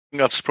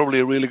That's probably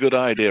a really good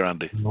idea,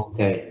 Andy.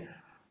 Okay.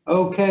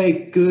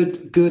 Okay,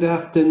 good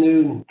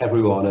afternoon,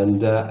 everyone,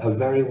 and a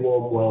very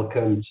warm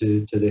welcome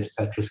to this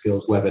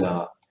PetroSkills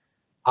webinar.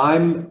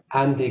 I'm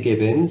Andy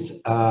Gibbons.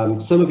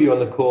 Some of you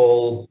on the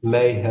call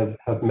may have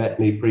met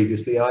me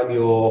previously. I'm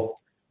your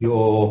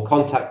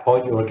contact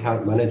point, your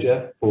account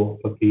manager for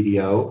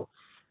PDO,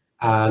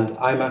 and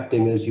I'm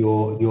acting as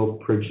your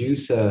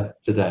producer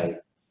today.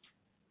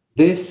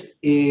 This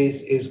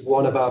is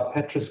one of our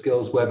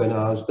PetroSkills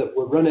webinars that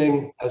we're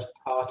running as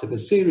part of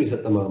a series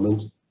at the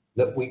moment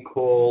that we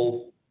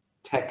call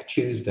Tech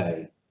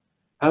Tuesday.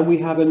 And we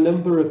have a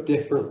number of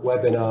different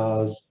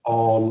webinars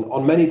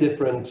on many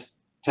different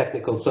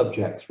technical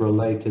subjects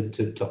related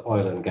to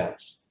oil and gas.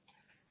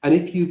 And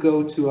if you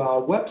go to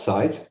our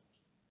website,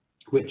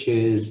 which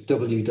is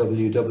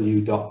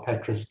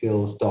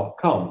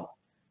www.petroskills.com,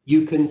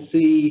 you can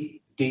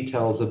see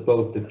details of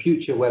both the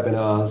future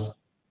webinars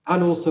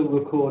and also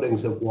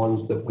recordings of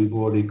ones that we've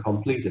already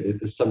completed, if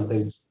there's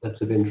something that's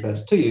of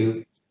interest to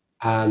you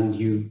and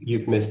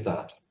you've missed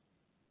that.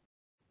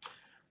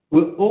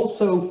 We're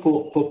also,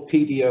 for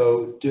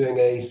PDO, doing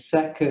a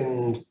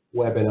second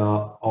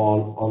webinar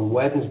on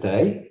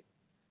Wednesday.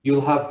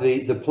 You'll have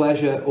the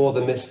pleasure or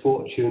the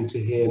misfortune to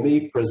hear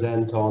me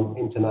present on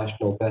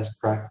international best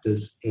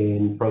practice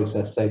in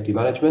process safety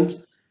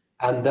management,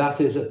 and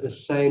that is at the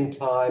same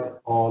time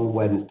on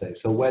Wednesday.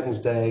 So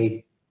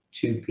Wednesday,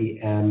 2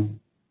 p.m.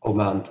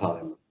 Oman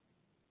time.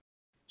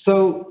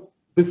 So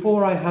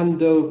before I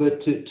hand over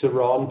to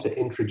Ron to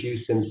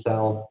introduce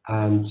himself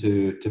and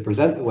to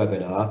present the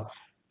webinar,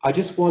 I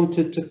just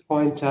wanted to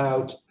point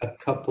out a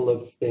couple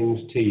of things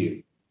to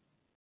you.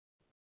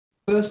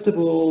 First of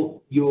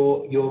all,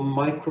 your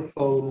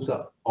microphones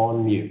are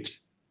on mute.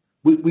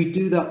 We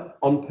do that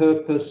on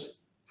purpose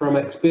from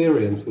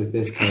experience with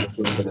this kind of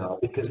webinar,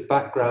 because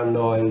background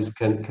noise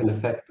can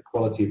affect the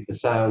quality of the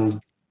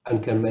sound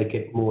and can make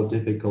it more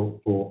difficult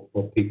for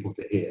people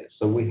to hear.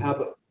 So we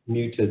have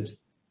muted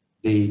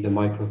the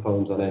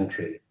microphones on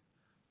entry.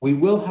 We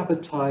will have a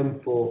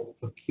time for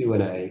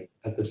Q&A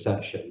at the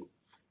session.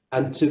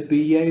 And to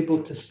be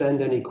able to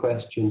send any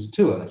questions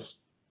to us,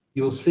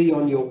 you'll see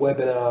on your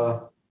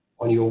webinar,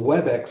 on your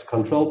WebEx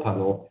control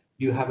panel,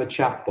 you have a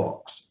chat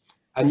box.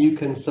 And you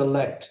can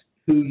select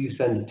who you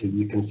send it to.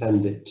 You can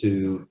send it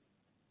to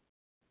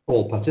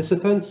all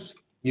participants.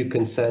 You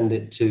can send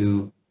it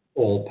to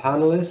all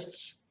panelists.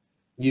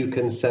 You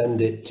can send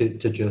it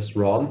to just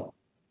Ron.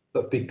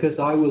 But because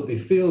I will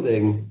be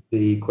fielding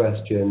the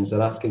questions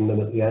and asking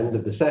them at the end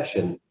of the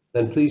session,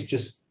 then please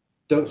just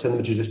don't send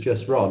them to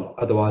just Ron,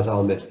 otherwise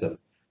I'll miss them.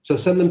 So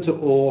send them to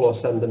all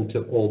or send them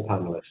to all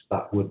panelists.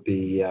 That would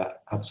be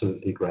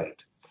absolutely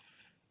great.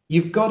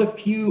 You've got a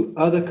few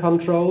other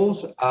controls.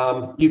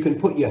 You can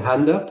put your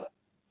hand up.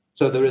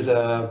 So there is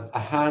a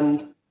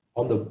hand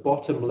on the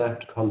bottom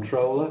left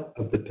controller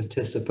of the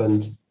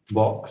participant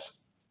box.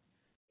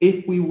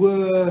 If we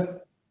were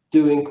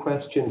doing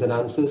questions and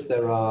answers,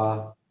 there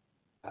are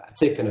a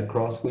tick and a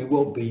cross. We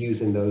won't be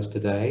using those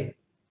today.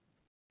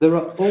 There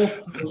are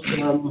also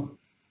some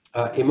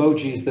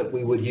emojis that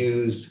we would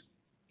use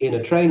in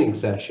a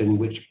training session,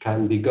 which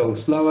can be go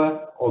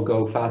slower or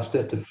go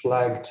faster to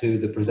flag to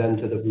the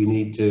presenter that we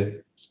need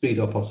to speed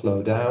up or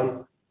slow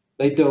down.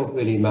 They don't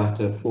really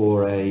matter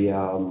for a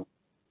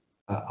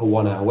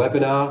 1-hour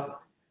webinar.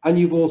 And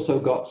you've also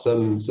got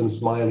some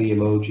smiley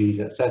emojis,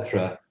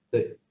 etc.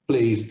 that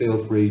please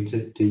feel free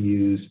to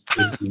use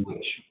if you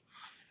wish.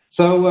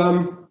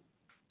 So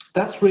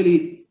that's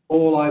really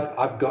all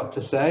I've got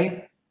to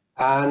say.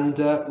 And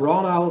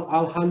Ron,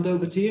 I'll hand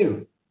over to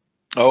you.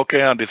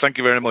 Okay, Andy, thank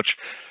you very much.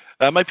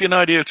 Might be an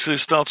idea to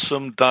start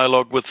some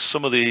dialogue with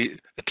some of the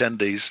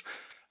attendees.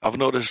 I've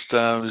noticed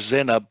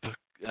Zainab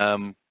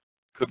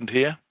couldn't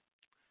hear,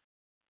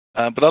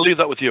 but I'll leave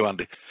that with you,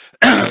 Andy.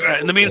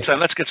 In the meantime,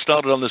 let's get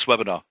started on this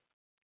webinar.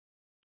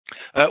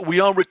 We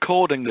are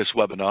recording this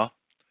webinar,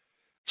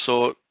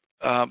 so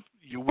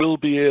you will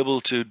be able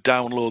to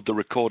download the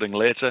recording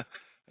later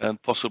and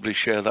possibly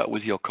share that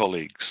with your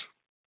colleagues.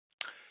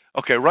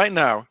 Okay, right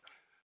now,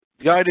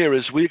 the idea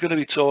is we're going to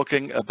be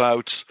talking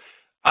about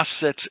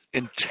asset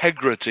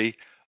integrity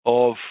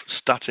of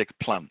static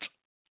plant.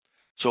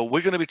 So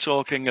we're going to be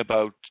talking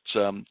about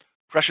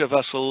pressure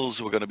vessels,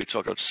 we're going to be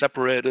talking about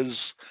separators,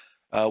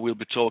 we'll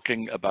be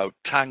talking about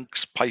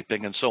tanks,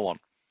 piping, and so on.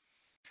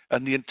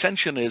 And the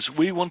intention is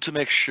we want to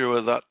make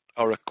sure that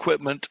our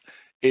equipment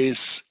is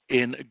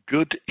in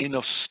good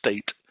enough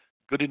state,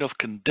 good enough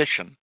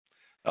condition,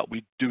 that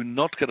we do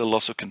not get a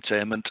loss of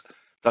containment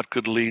that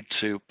could lead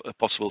to a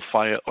possible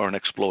fire or an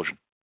explosion.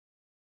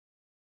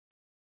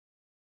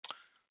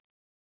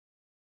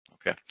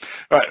 Okay.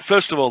 All right.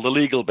 First of all, the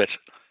legal bit.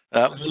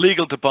 The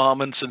legal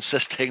department's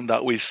insisting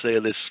that we say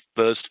this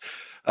first.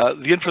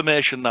 The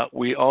information that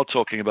we are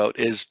talking about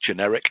is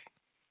generic,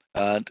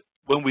 and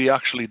when we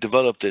actually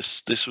developed this,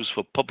 this was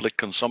for public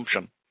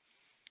consumption.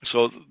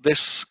 So this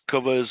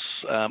covers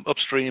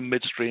upstream,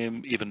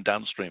 midstream, even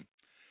downstream.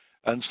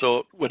 And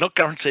so we're not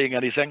guaranteeing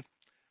anything.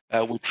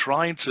 We're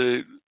trying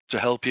to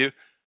help you,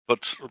 but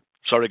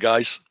sorry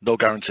guys, no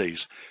guarantees.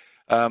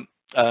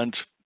 and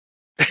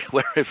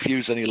we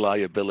refuse any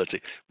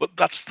liability. But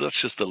that's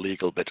just the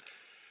legal bit.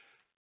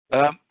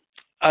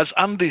 As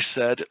Andy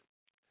said,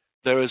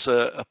 there is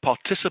a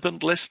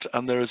participant list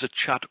and there is a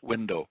chat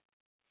window.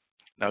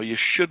 Now, you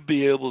should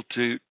be able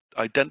to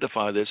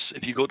identify this.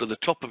 If you go to the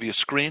top of your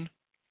screen,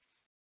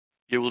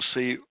 you will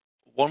see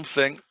one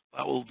thing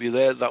that will be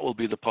there. That will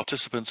be the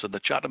participants in the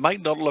chat. It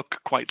might not look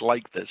quite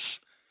like this,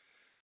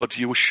 but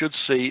you should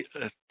see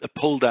a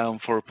pull down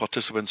for a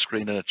participant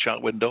screen in a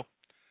chat window.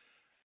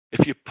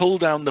 If you pull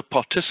down the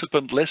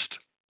participant list,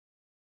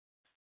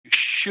 you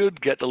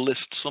should get a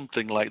list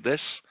something like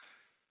this.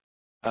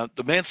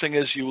 The main thing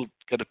is you will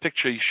get a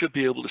picture. You should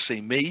be able to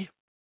see me.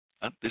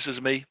 This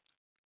is me,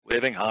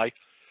 waving hi.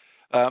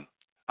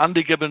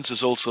 Andy Gibbons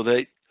is also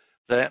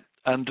there.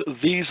 And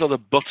these are the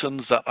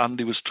buttons that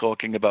Andy was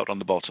talking about on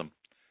the bottom.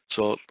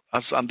 So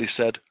as Andy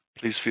said,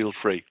 please feel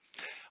free.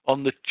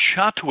 On the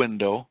chat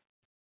window,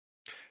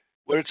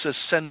 where it says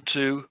send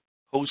to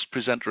host,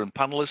 presenter, and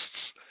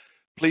panelists,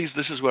 please,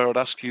 this is where I'd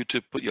ask you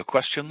to put your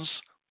questions.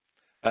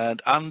 And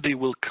Andy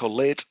will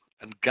collate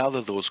and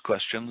gather those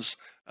questions,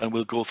 and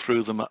we'll go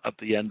through them at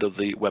the end of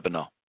the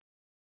webinar.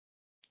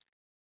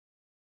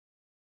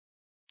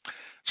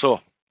 So,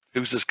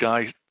 who's this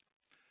guy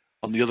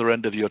on the other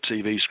end of your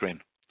TV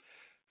screen?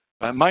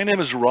 My name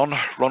is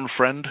Ron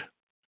Friend.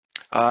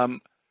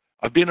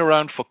 I've been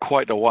around for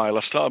quite a while.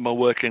 I started my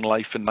working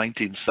life in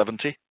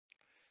 1970.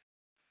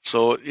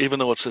 So even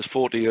though it says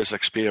 40 years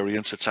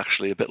experience, it's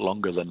actually a bit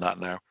longer than that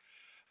now.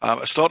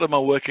 I started my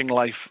working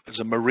life as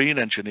a marine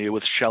engineer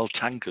with Shell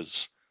tankers.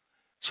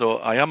 So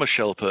I am a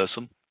Shell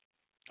person.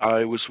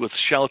 I was with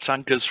Shell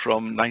tankers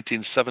from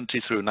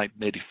 1970 through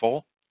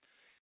 1984.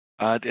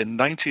 And in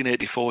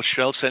 1984,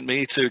 Shell sent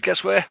me to,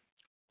 guess where?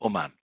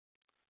 Oman.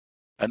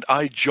 And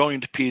I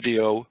joined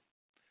PDO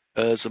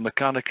as a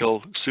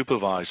mechanical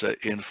supervisor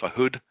in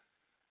Fahud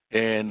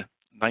in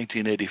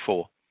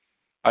 1984.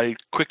 I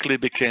quickly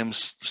became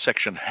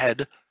section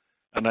head,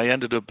 and I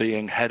ended up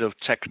being head of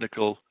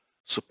technical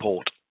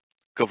support,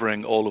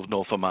 covering all of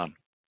North Oman.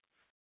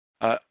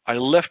 I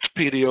left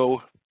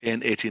PDO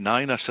in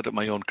 '89. I set up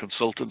my own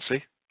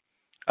consultancy,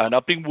 and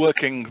I've been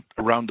working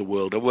around the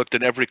world. I worked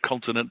in every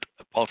continent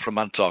apart from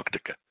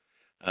Antarctica.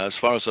 As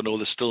far as I know,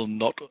 there's still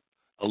not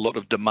a lot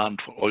of demand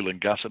for oil and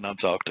gas in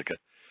Antarctica.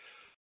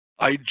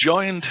 I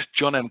joined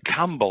John M.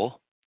 Campbell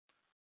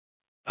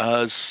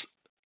as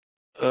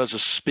a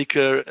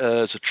speaker,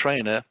 as a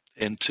trainer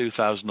in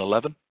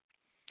 2011.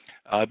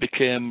 I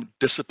became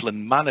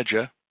discipline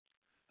manager,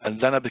 and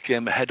then I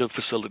became head of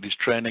facilities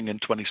training in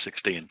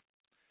 2016.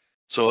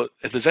 So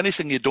if there's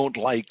anything you don't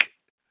like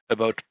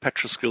about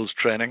PetroSkills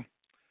training,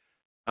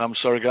 I'm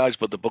sorry guys,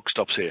 but the book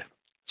stops here.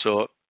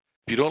 So if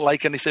you don't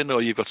like anything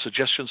or you've got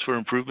suggestions for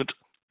improvement,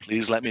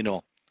 please let me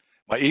know.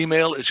 My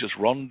email is just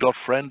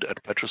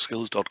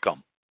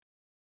ron.friend@petroskills.com.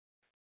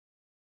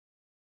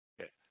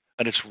 Okay.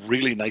 And it's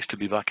really nice to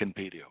be back in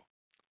PDO.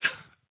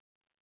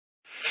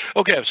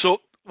 Okay,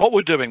 so what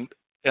we're doing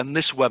in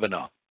this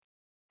webinar,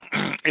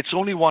 it's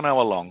only 1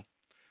 hour long.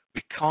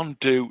 We can't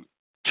do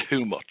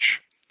too much.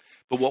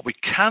 But what we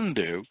can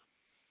do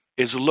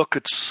is look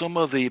at some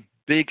of the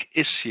big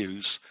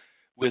issues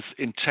with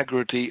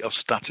integrity of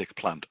static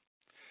plant.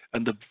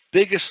 And the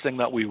biggest thing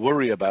that we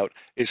worry about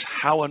is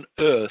how on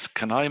earth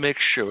can I make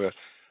sure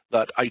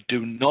that I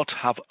do not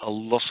have a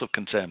loss of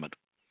containment?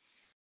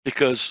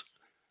 Because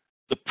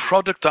the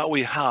product that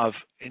we have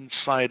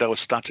inside our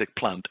static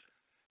plant,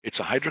 it's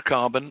a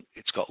hydrocarbon,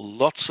 it's got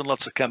lots and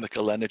lots of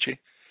chemical energy.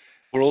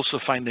 We're also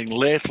finding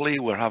lately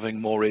we're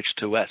having more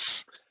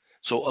H2S.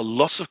 So a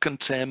loss of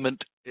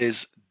containment is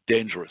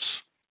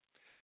dangerous.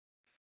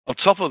 On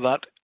top of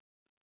that,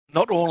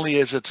 not only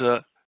is it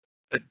a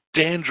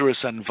dangerous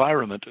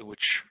environment in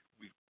which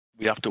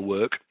we have to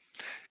work,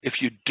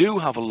 if you do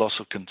have a loss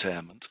of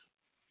containment,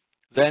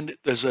 then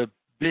there's a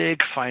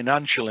big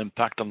financial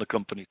impact on the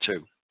company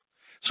too.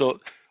 So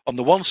on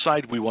the one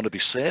side, we want to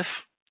be safe.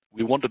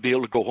 We want to be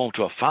able to go home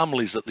to our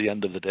families at the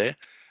end of the day.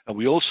 And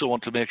we also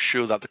want to make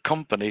sure that the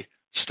company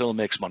still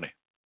makes money.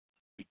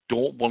 We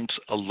don't want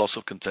a loss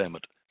of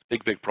containment.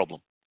 Big, big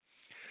problem.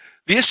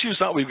 The issues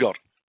that we've got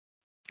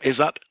is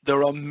that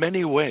there are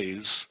many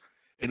ways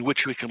in which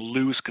we can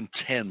lose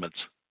containment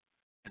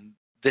in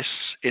this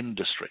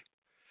industry.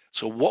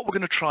 So what we're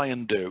going to try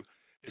and do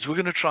is we're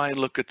going to try and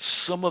look at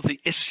some of the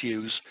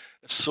issues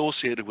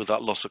associated with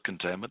that loss of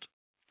containment.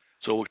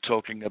 So we're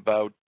talking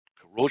about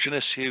corrosion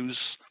issues,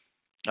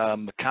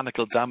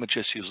 mechanical damage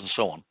issues, and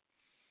so on.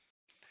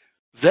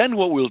 Then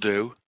what we'll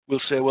do, we'll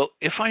say, well,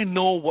 if I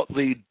know what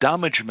the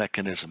damage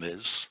mechanism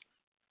is,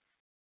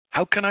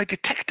 how can I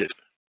detect it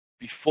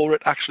before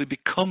it actually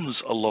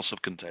becomes a loss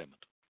of containment?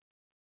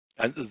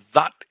 And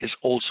that is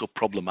also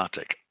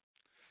problematic.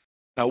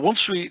 Now, once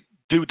we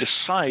do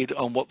decide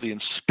on what the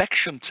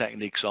inspection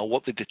techniques are,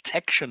 what the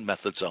detection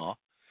methods are,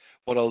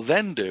 what I'll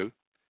then do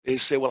is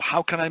say, well,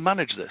 how can I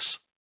manage this?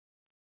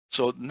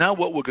 So now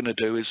what we're going to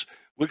do is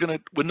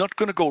we're not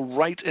going to go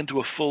right into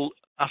a full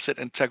asset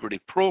integrity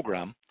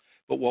program,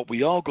 but what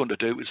we are going to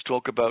do is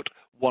talk about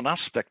one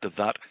aspect of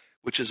that,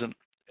 which is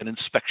an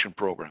inspection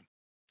program,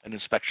 an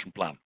inspection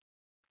plan.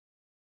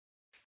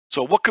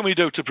 So what can we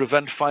do to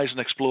prevent fires and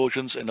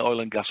explosions in oil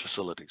and gas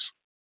facilities?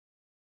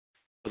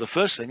 Well, the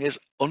first thing is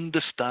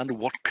understand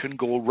what can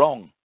go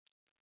wrong.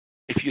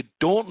 If you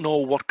don't know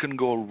what can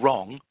go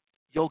wrong,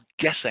 you're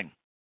guessing.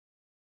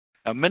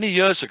 Now, many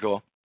years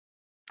ago,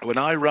 when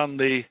I ran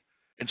the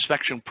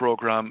inspection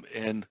program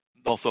in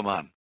North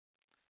Oman,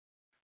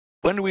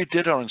 when we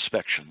did our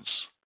inspections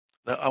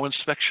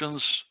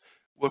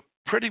were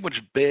pretty much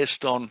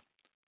based on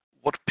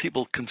what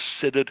people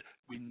considered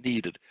we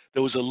needed.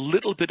 There was a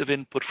little bit of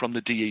input from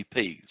the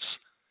DEPs,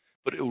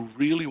 but it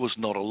really was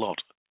not a lot.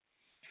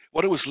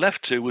 What it was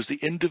left to was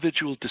the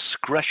individual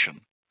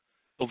discretion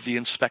of the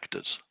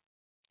inspectors.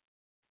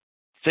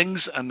 Things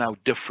are now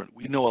different.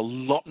 We know a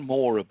lot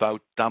more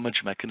about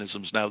damage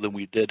mechanisms now than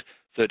we did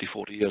 30,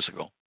 40 years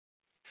ago.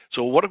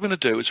 So what I'm going to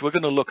do is we're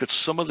going to look at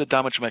some of the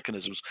damage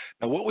mechanisms.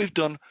 Now, what we've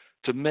done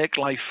to make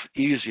life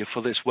easier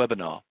for this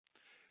webinar,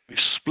 we've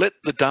split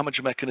the damage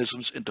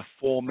mechanisms into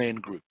 4 main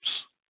groups.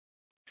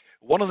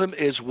 One of them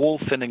is wall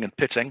thinning and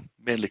pitting,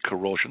 mainly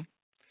corrosion.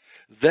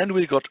 Then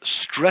we've got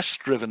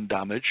stress-driven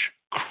damage,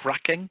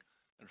 cracking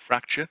and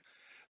fracture.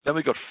 Then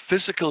we've got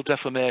physical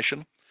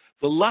deformation.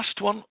 The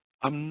last one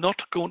I'm not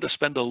going to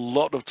spend a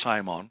lot of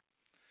time on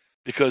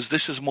because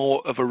this is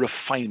more of a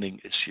refining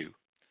issue,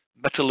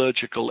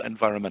 metallurgical,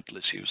 environmental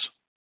issues.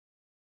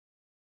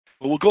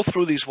 But we'll go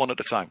through these one at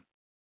a time.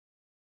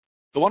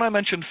 The one I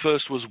mentioned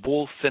first was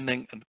wall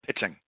thinning and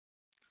pitting.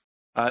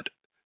 And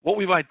what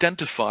we've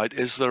identified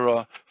is there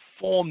are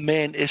 4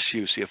 main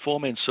issues here, 4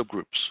 main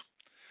subgroups.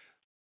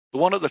 The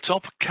one at the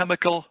top,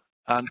 chemical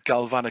and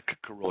galvanic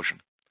corrosion.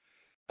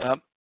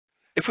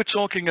 If we're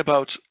talking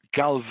about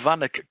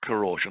galvanic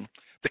corrosion,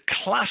 the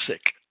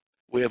classic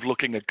way of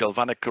looking at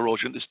galvanic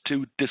corrosion is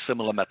 2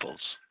 dissimilar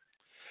metals.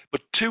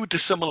 But 2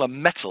 dissimilar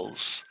metals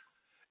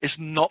is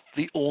not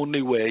the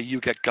only way you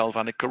get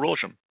galvanic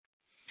corrosion.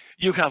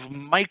 You have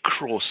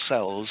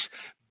microcells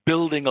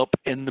building up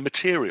in the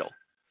material.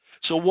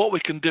 So what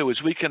we can do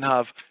is we can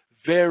have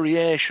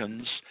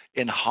variations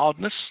in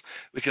hardness,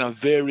 we can have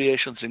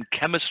variations in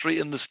chemistry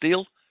in the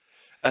steel,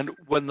 and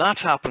when that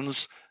happens,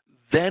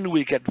 then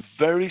we get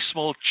very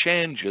small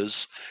changes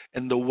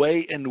in the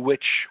way in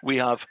which we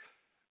have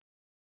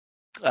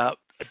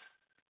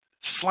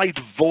slight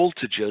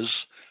voltages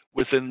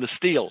within the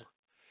steel.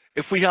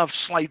 If we have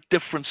slight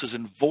differences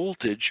in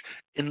voltage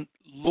in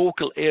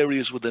local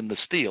areas within the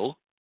steel,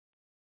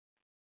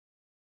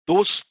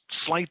 those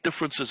slight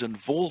differences in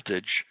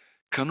voltage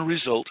can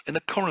result in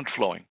a current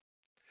flowing.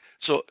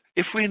 So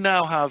if we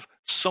now have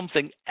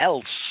something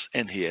else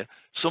in here,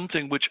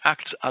 something which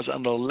acts as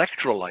an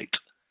electrolyte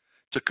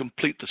to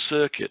complete the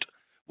circuit,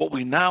 what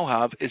we now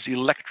have is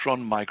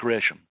electron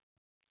migration.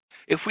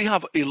 If we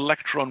have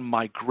electron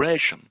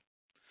migration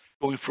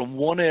going from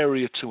one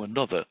area to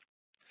another,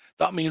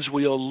 that means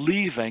we are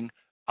leaving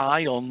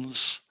ions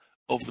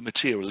of the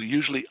material,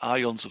 usually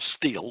ions of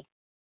steel,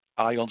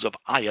 ions of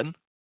iron.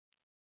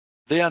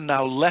 They are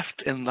now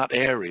left in that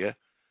area,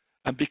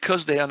 and because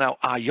they are now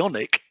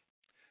ionic,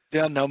 they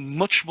are now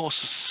much more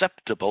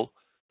susceptible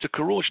to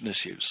corrosion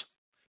issues,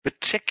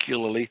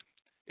 particularly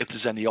if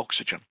there's any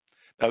oxygen.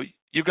 Now,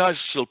 you guys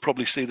will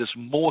probably see this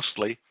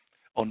mostly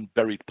on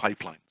buried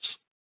pipelines.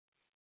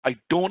 I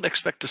don't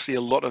expect to see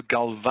a lot of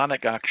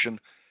galvanic action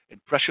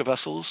in pressure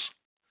vessels,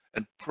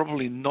 and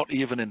probably not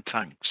even in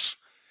tanks.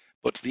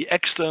 But the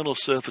external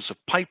surface of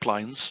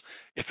pipelines,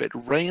 if it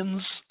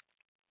rains,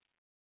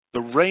 the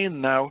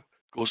rain now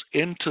goes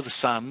into the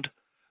sand.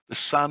 The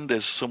sand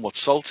is somewhat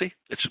salty.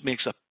 It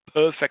makes a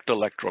perfect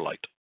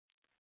electrolyte.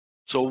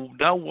 So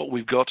now what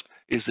we've got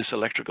is this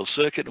electrical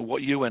circuit, and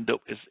what you end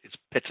up is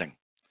pitting.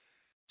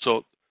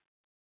 So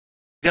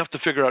you have to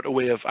figure out a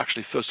way of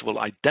actually, first of all,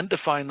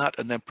 identifying that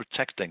and then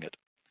protecting it.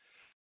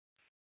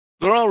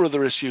 There are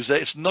other issues there.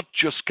 It's not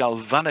just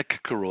galvanic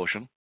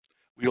corrosion.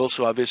 We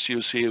also have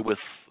issues here with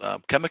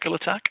chemical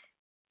attack.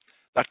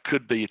 That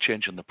could be a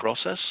change in the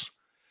process.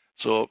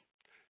 So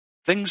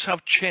things have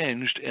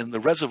changed in the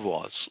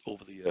reservoirs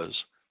over the years.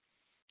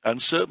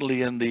 And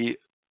certainly in the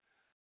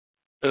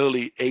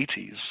early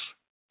 80s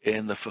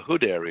in the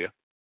Fahud area,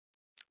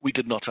 we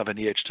did not have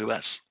any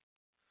H2S.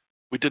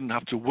 We didn't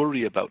have to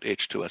worry about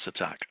H2S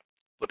attack,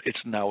 but it's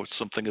now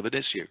something of an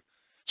issue.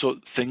 So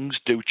things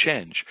do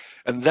change.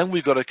 And then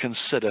we've got to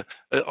consider,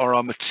 are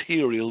our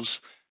materials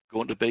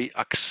going to be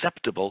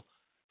acceptable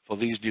for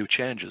these new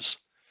changes?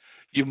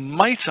 You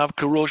might have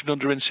corrosion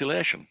under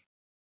insulation.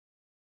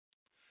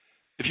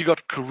 If you've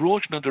got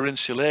corrosion under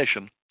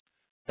insulation,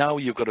 now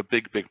you've got a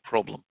big, big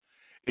problem.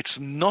 It's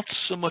not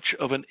so much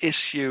of an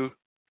issue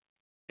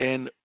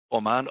in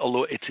Oman,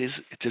 although it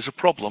is a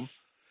problem,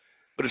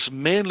 but it's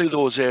mainly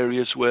those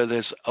areas where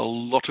there's a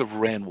lot of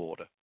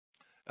rainwater.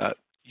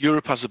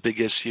 Europe has a big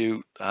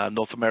issue,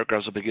 North America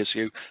has a big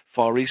issue,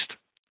 Far East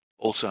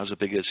also has a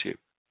big issue.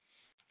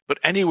 But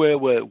anywhere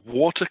where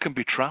water can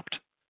be trapped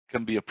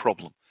can be a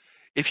problem.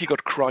 If you've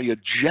got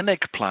cryogenic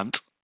plant,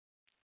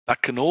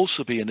 that can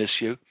also be an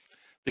issue,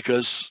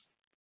 because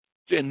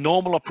in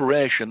normal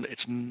operation,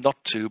 it's not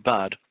too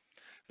bad.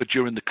 But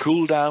during the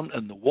cool down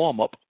and the warm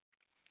up,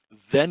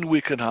 then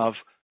we can have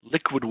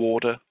liquid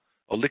water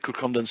or liquid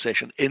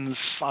condensation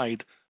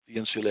inside the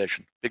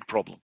insulation. Big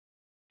problem.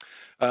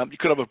 You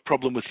could have a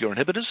problem with your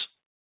inhibitors.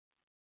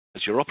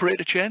 As your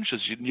operator change,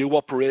 does your new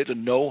operator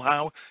know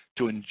how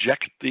to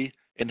inject the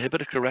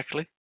inhibitor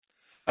correctly?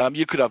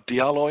 You could have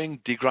dealloying,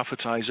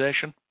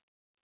 degraphitization.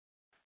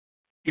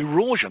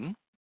 Erosion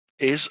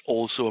is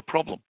also a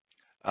problem.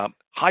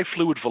 High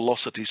fluid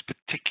velocities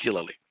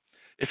particularly.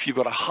 If you've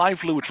got a high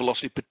fluid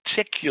velocity,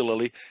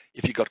 particularly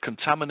if you've got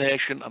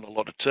contamination and a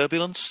lot of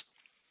turbulence,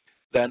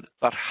 then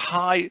that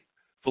high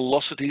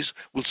velocities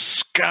will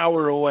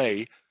scour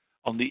away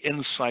on the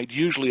inside,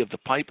 usually of the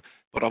pipe,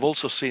 but I've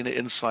also seen it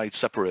inside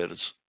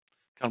separators.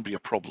 Can be a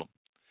problem.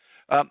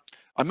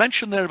 I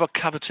mentioned there about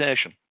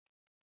cavitation.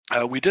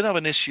 We did have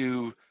an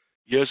issue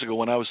years ago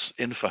when I was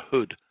in for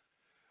Hood,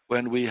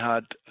 when we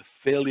had a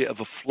failure of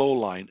a flow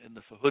line in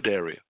the Hood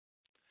area.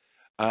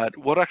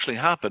 What actually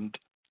happened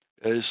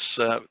is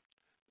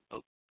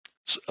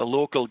a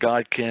local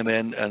guide came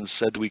in and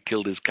said we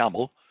killed his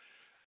camel.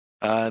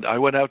 And I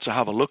went out to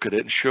have a look at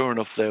it, and sure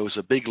enough, there was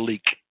a big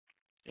leak,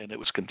 and it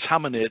was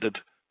contaminated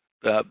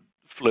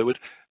fluid.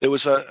 There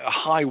was a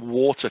high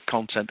water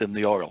content in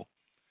the oil.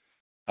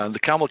 And the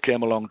camel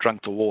came along,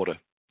 drank the water,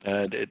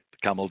 and the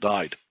camel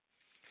died.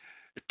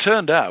 It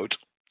turned out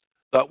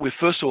that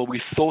first of all,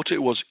 we thought it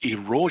was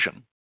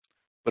erosion,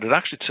 but it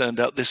actually turned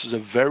out this is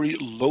a very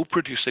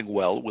low-producing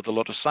well with a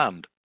lot of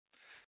sand.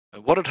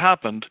 And what had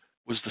happened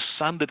was the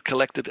sand had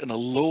collected in a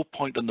low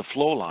point in the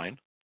flow line,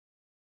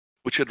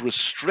 which had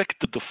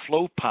restricted the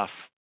flow path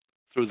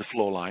through the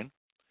flow line.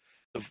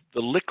 The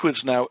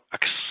liquid's now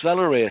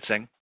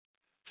accelerating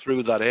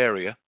through that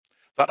area.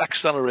 That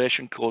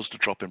acceleration caused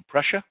a drop in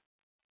pressure.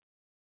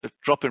 The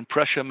drop in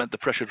pressure meant the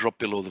pressure dropped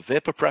below the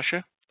vapor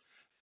pressure.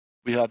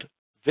 We had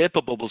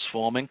vapor bubbles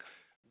forming.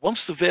 Once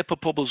the vapor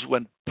bubbles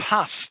went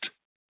past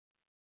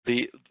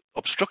the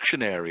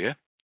obstruction area,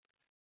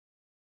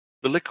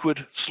 the liquid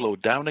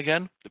slowed down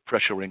again, the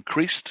pressure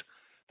increased,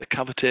 the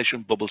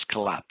cavitation bubbles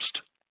collapsed.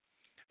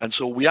 And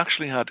so we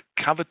actually had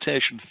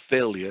cavitation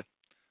failure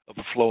of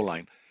the flow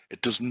line.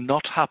 It does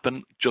not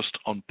happen just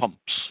on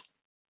pumps.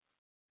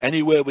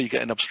 Anywhere where you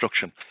get an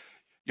obstruction.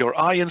 Your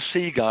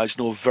I&C guys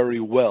know very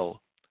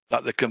well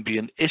that there can be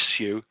an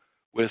issue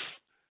with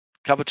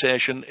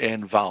cavitation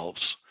in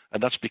valves.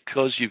 And that's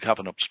because you have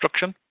an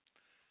obstruction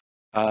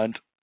and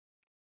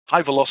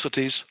high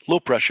velocities, low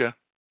pressure,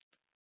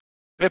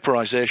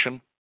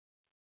 vaporization.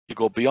 You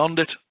go beyond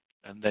it,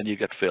 and then you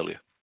get failure.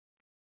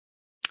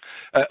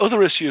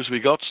 Other issues we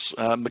got,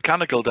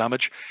 mechanical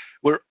damage.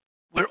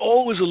 We're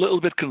always a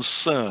little bit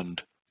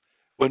concerned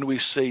when we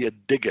see a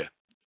digger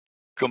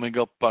coming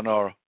up on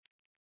our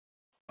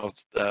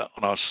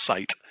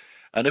site,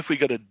 and if we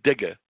get a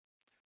digger,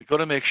 we've got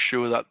to make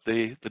sure that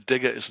the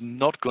digger is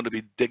not going to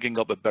be digging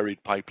up a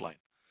buried pipeline.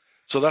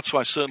 So that's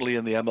why certainly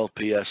in the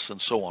MLPS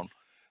and so on,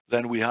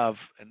 then we have,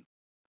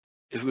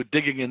 if we're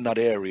digging in that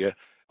area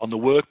on the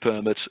work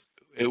permits,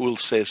 it will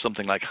say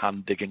something like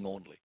hand digging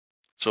only.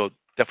 So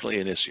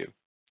definitely an issue.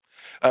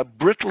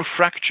 Brittle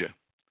fracture,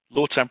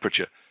 low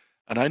temperature.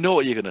 And I know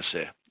what you're going to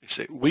say. You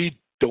say, we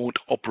don't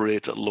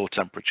operate at low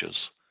temperatures.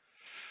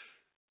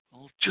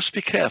 Well, just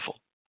be careful.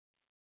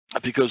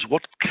 Because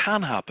what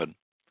can happen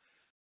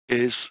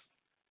is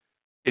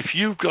if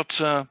you've got,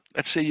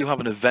 let's say you have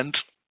an event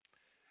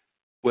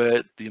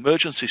where the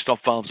emergency stop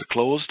valves are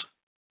closed,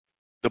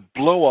 the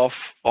blow-off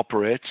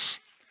operates,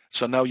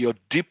 so now you're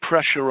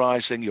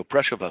depressurizing your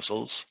pressure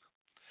vessels.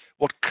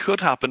 What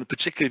could happen,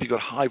 particularly if you've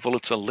got high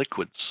volatile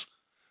liquids,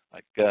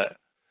 like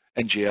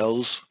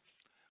NGLs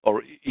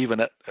or even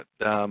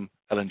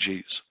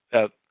LNGs,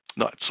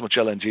 not so much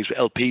LNGs, but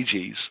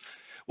LPGs.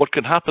 What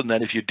can happen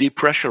then if you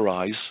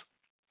depressurize,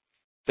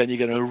 then you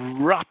get a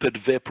rapid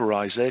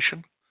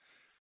vaporization,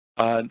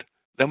 and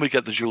then we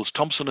get the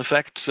Joule-Thomson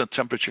effect, so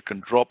temperature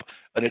can drop,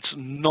 and it's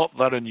not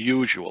that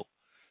unusual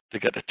to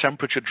get a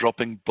temperature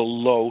dropping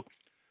below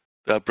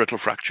the brittle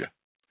fracture.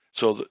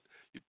 So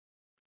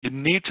you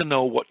need to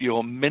know what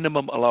your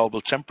minimum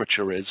allowable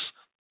temperature is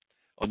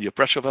on your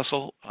pressure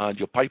vessel and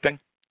your piping,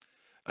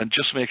 and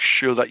just make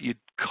sure that you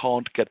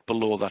can't get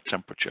below that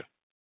temperature.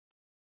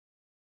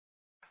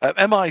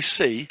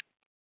 MIC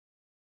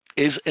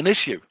is an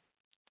issue,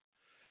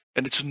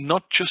 and it's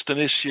not just an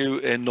issue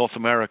in North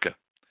America.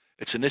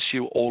 It's an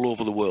issue all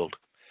over the world.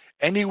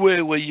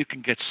 Anywhere where you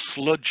can get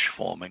sludge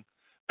forming,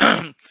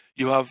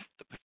 you have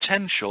the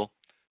potential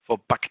for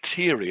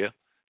bacteria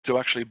to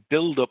actually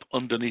build up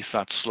underneath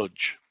that sludge.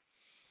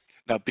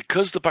 Now,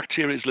 because the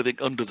bacteria is living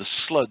under the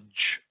sludge,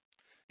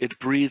 it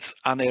breathes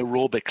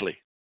anaerobically.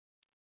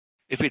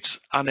 If it's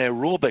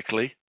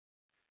anaerobically,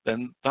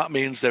 then that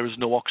means there is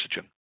no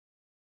oxygen.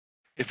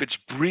 If it's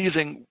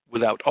breathing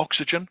without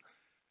oxygen,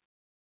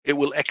 it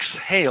will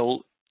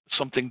exhale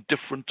something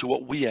different to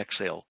what we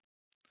exhale.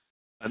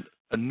 And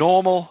a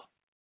normal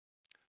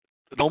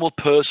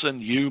person,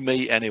 you,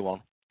 me,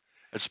 anyone,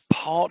 as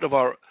part of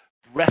our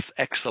breath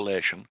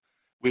exhalation,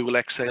 we will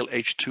exhale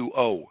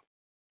H2O,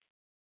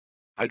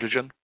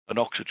 hydrogen and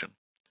oxygen.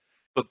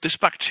 But this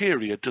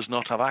bacteria does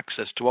not have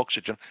access to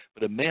oxygen,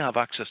 but it may have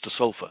access to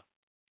sulfur.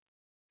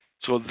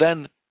 So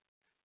then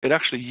it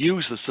actually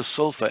uses the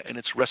sulfur in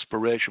its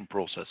respiration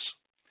process.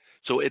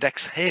 So it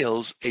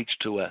exhales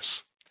H2S.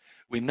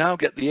 We now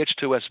get the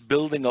H2S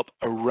building up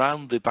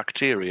around the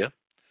bacteria,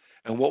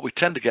 and what we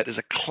tend to get is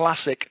a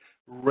classic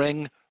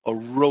ring or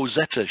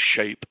rosetta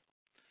shape,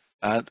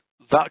 and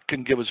that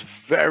can give us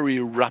very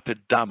rapid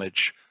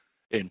damage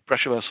in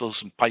pressure vessels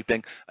and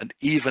piping, and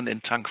even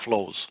in tank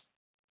flows.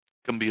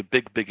 It can be a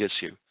big, big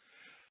issue.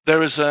 There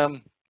was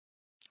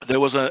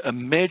a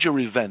major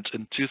event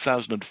in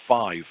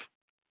 2005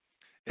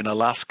 in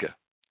Alaska,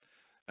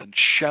 and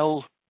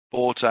Shell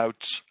bought out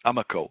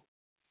Amoco,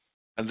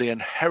 and they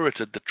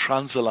inherited the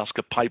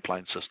Trans-Alaska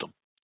pipeline system.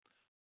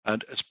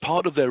 And as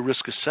part of their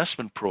risk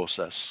assessment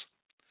process,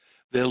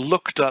 they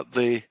looked at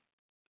the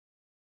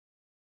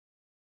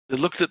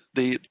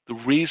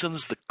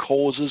reasons, the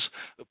causes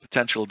of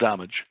potential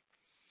damage.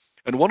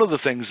 And one of the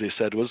things they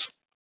said was,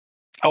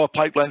 our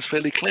pipeline's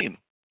fairly clean,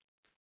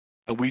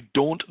 and we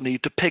don't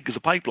need to pig the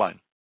pipeline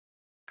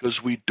because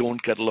we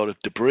don't get a lot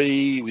of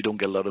debris, we don't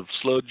get a lot of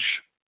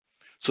sludge.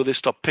 So they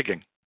stopped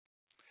pigging.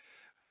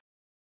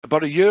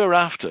 About a year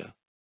after,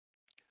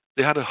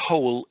 they had a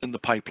hole in the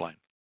pipeline.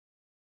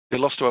 They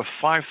lost over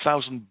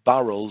 5,000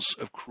 barrels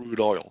of crude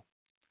oil.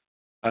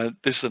 And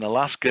this is in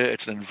Alaska,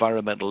 it's an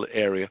environmental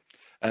area.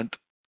 And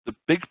the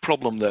big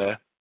problem there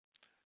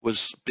was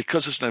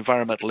because it's an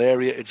environmental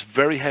area, it's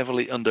very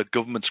heavily under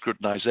government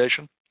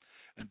scrutinization.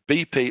 And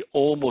BP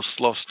almost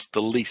lost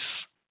the lease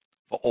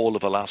for all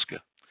of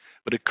Alaska.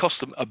 But it cost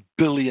them $1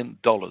 billion.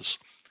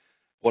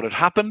 What had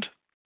happened,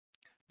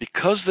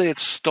 because they had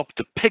stopped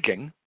the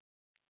pigging,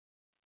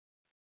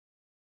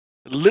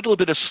 a little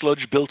bit of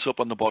sludge built up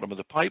on the bottom of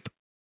the pipe.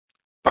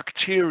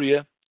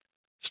 Bacteria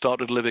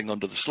started living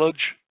under the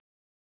sludge,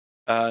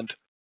 and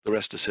the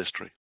rest is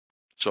history.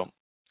 So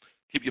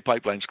keep your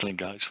pipelines clean,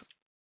 guys.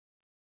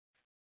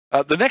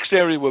 The next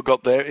area we've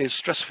got there is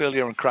stress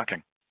failure and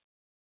cracking.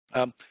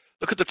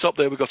 Look at the top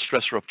there, we've got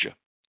stress rupture.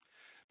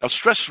 Now,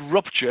 stress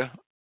rupture,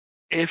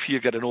 if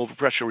you get an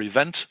overpressure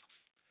event,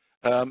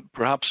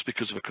 perhaps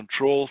because of a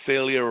control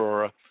failure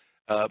or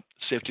a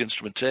safety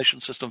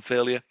instrumentation system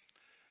failure,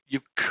 you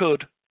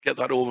could get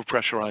that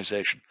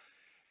overpressurization.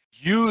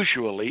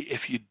 Usually,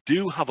 if you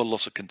do have a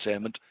loss of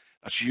containment,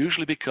 that's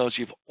usually because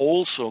you've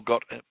also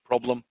got a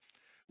problem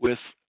with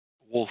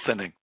wall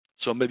thinning.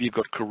 So maybe you've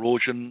got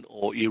corrosion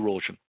or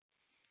erosion.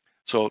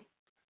 So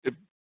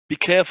be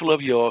careful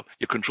of your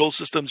control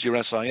systems,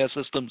 your SIS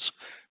systems,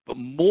 but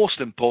most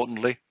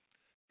importantly,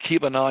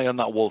 keep an eye on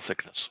that wall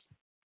thickness.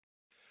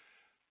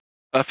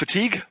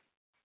 Fatigue.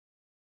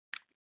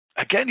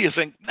 Again, you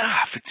think,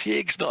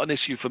 fatigue's not an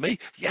issue for me.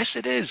 Yes,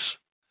 it is.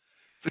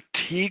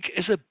 Fatigue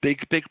is a big,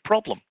 big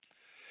problem.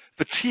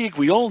 Fatigue,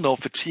 we all know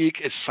fatigue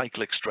is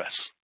cyclic stress.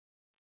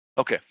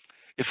 Okay,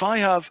 if I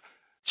have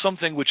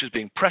something which is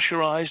being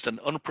pressurized and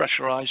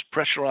unpressurized,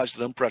 pressurized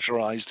and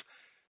unpressurized,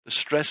 the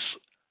stress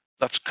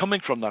that's coming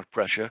from that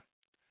pressure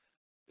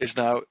is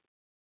now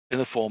in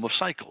the form of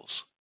cycles.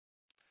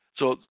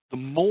 So the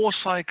more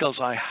cycles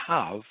I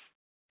have,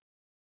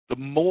 the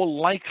more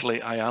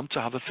likely I am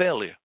to have a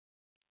failure.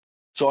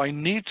 So I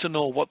need to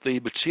know what the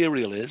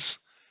material is.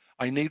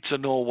 I need to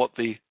know what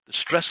the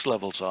stress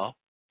levels are.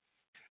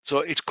 So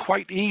it's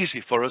quite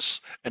easy for us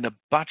in a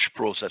batch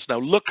process. Now,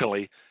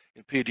 luckily,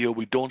 in PDO,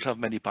 we don't have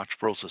many batch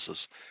processes.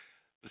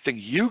 The thing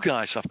you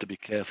guys have to be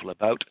careful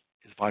about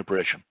is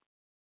vibration.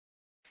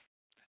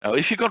 Now,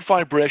 if you've got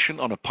vibration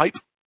on a pipe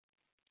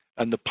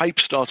and the pipe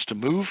starts to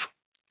move,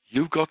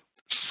 you've got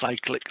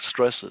cyclic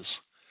stresses.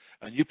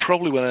 And you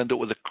probably will end up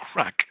with a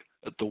crack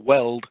at the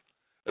weld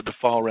at the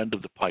far end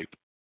of the pipe.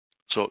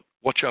 So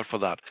watch out for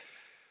that.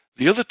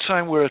 The other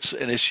time where it's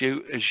an issue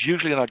is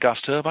usually in our gas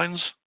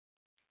turbines.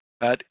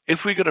 And if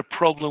we get a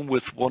problem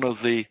with one of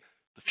the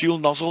fuel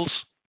nozzles,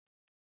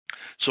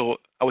 so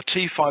our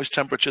T5's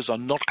temperatures are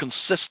not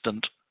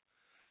consistent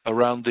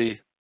around the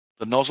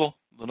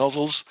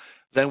nozzles,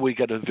 then we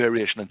get a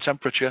variation in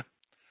temperature,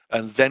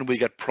 and then we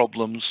get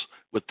problems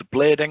with the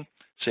blading,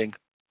 saying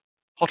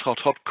hot, hot,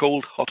 hot,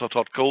 cold, hot, hot,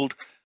 hot, cold,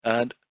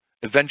 and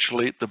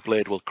eventually the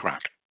blade will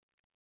crack.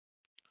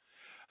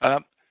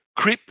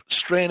 Creep,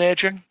 strain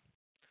aging.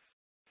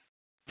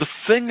 The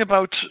thing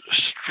about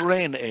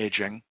strain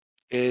aging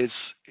is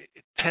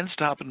it tends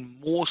to happen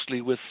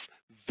mostly with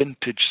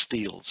vintage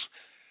steels.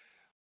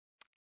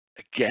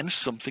 Again,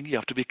 something you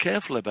have to be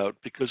careful about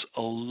because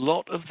a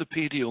lot of the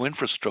PDO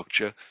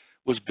infrastructure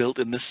was built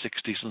in the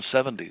 60s and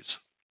 70s.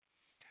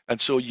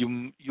 And so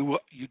you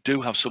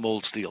do have some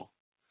old steel.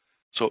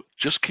 So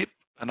just keep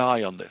an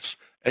eye on this.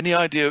 Any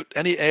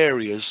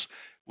areas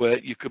where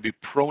you could be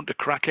prone to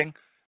cracking,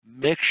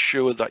 make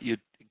sure that you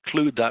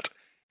include that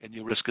in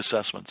your risk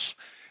assessments.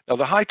 Now,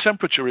 the high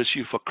temperature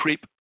issue for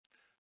creep,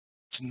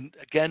 it's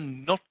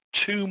again not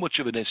too much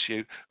of an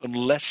issue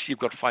unless you've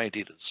got fired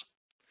heaters.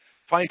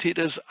 Fired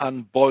heaters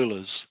and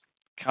boilers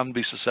can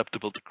be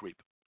susceptible to creep.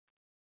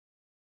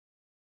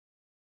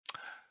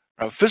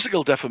 Now,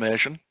 physical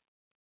deformation.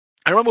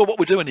 I remember what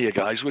we're doing here,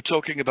 guys. We're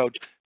talking about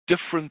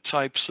different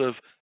types of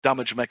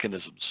damage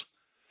mechanisms.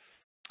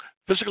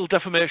 Physical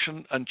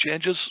deformation and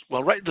changes.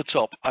 Well, right at the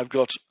top, I've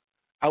got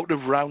out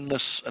of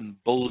roundness and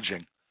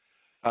bulging.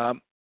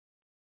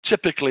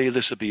 Typically,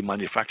 this would be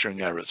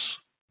manufacturing errors.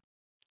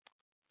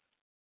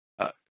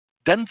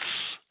 Dents.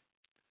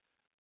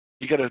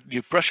 You get a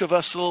new pressure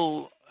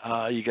vessel.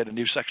 You get a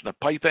new section of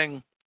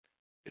piping.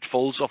 It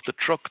falls off the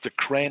truck. The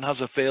crane has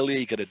a failure.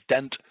 You get a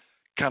dent.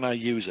 Can I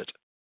use it?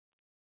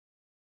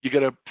 You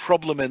get a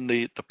problem in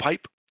the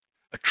pipe.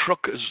 A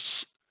truck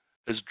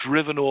is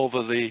driven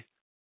over the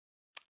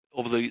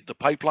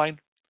pipeline,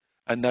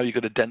 and now you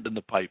got a dent in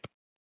the pipe.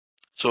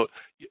 So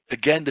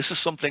again, this is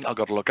something I've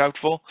got to look out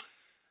for,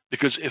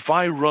 because if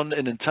I run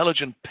an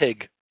intelligent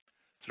pig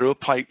through a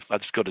pipe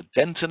that's got a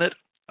dent in it,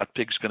 that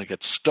pig's going to get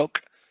stuck,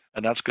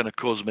 and that's going to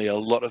cause me a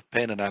lot of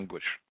pain and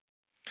anguish.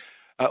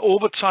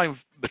 Over time,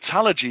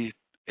 metallurgy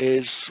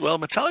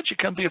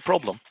can be a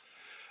problem.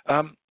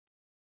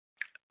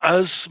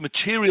 As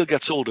material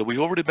gets older, we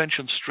already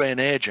mentioned strain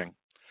aging,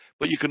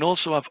 but you can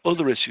also have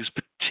other issues,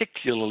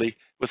 particularly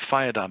with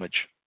fire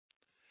damage.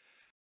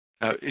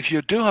 Now, if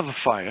you do have a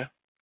fire,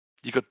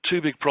 you've got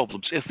two big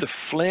problems. If the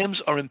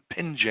flames are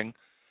impinging,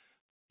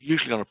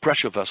 usually on a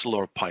pressure vessel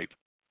or a pipe,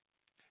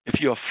 if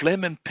you have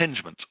flame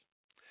impingement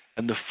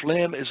and the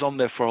flame is on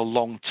there for a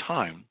long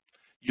time,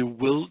 you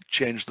will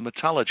change the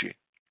metallurgy.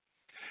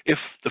 If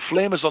the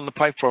flame is on the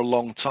pipe for a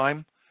long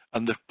time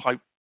and the pipe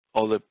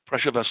or the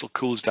pressure vessel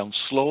cools down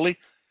slowly,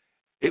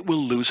 it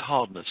will lose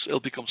hardness. It'll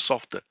become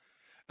softer.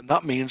 And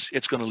that means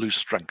it's going to lose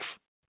strength.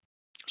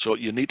 So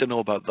you need to know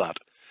about that.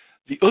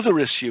 The other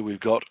issue we've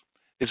got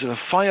is if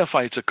a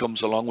firefighter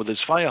comes along with his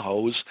fire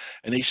hose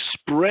and he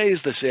sprays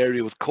this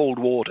area with cold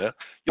water,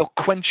 you're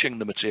quenching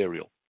the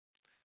material.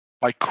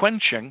 By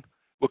quenching,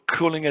 we're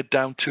cooling it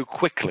down too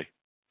quickly.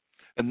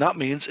 And that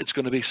means it's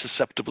going to be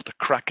susceptible to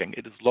cracking.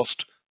 It has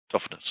lost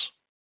toughness.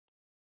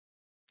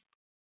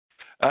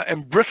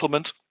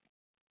 Embrittlement.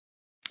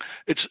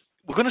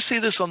 We're going to see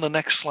this on the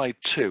next slide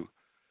too.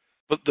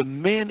 But the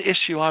main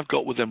issue I've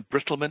got with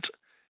embrittlement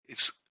is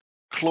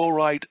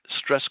chloride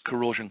stress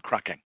corrosion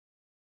cracking.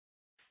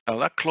 Now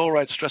that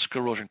chloride stress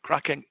corrosion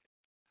cracking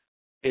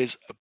is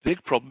a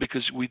big problem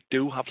because we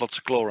do have lots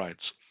of chlorides,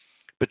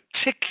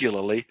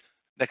 particularly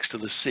next to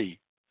the sea.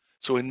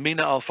 So in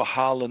Mina Alpha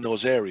Hal and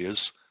those areas,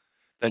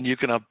 then you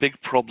can have big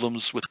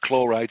problems with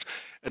chlorides,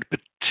 and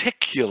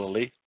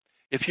particularly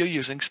if you're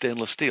using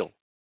stainless steel.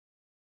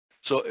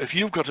 So if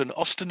you've got an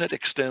austenitic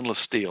stainless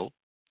steel,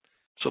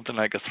 something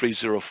like a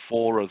 304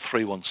 or a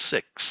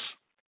 316,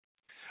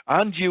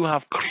 and you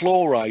have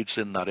chlorides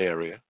in that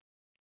area,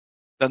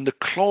 then the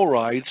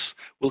chlorides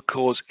will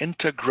cause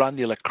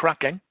intergranular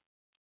cracking.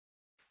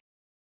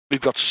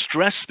 We've got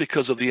stress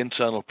because of the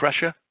internal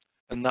pressure,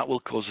 and that will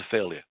cause a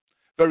failure.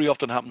 Very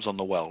often happens on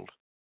the weld.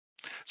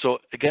 So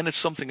again, it's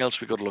something else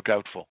we've got to look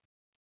out for.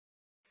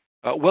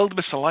 Weld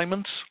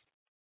misalignments.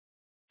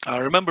 I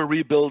remember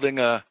rebuilding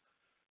a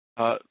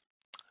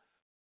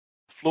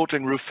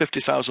floating roof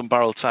 50,000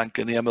 barrel tank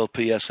in the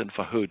MLPS in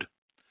Fahud,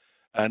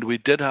 and we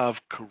did have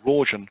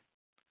corrosion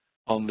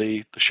on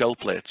the shell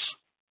plates,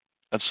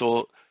 and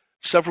so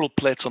several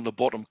plates on the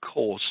bottom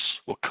course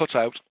were cut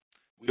out.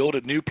 We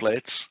ordered new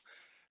plates,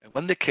 and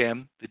when they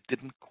came, they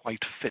didn't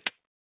quite fit.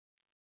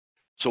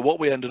 So what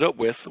we ended up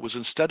with was,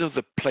 instead of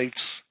the plates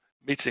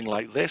meeting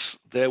like this,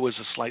 there was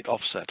a slight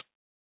offset.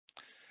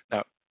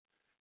 Now,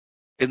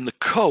 in the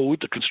code,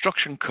 the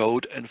construction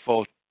code, and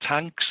for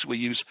tanks, we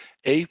use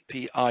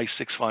API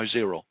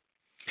 650.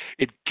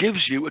 It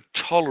gives you a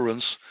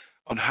tolerance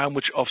on how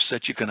much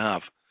offset you can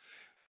have.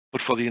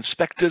 But for the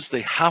inspectors,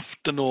 they have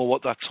to know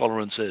what that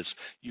tolerance is.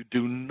 You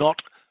do not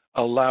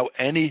allow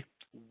any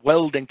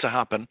welding to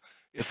happen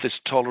if this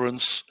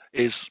tolerance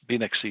is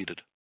being exceeded.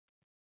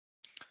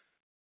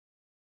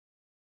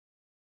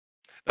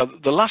 Now,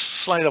 the last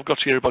slide I've got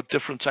here about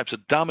different types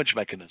of damage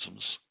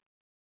mechanisms,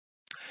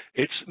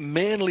 it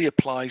mainly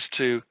applies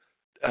to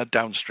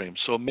downstream,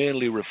 so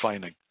mainly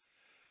refining.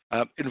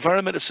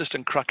 Environment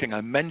assistant cracking,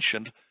 I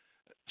mentioned.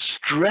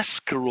 Stress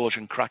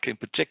corrosion cracking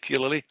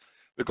particularly.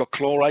 We've got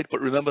chloride, but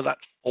remember that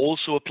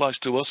also applies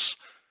to us,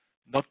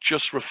 not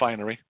just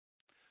refinery.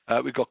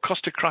 We've got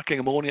caustic cracking,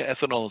 ammonia,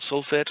 ethanol, and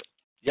sulfate.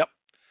 Yep.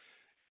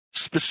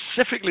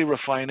 Specifically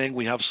refining,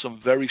 we have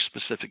some very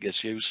specific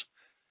issues.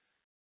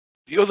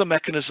 The other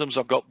mechanisms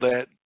I've got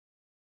there,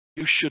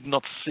 you should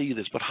not see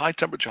this, but high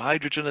temperature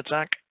hydrogen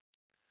attack.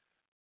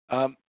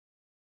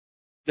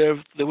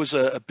 There was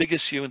a big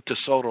issue in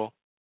Tesoro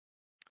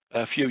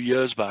a few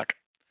years back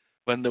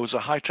when there was a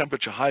high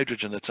temperature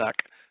hydrogen attack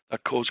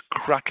that caused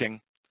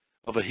cracking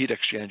of a heat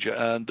exchanger,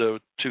 and there were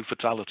 2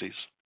 fatalities.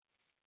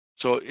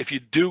 So if you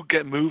do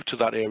get moved to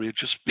that area,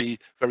 just be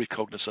very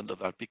cognizant of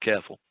that. Be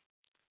careful.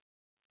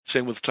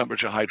 Same with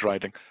temperature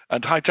hydriding.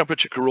 And high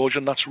temperature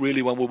corrosion, that's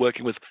really when we're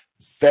working with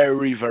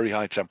very, very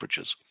high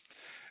temperatures.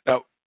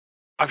 Now,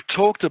 I've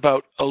talked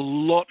about a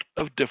lot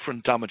of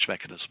different damage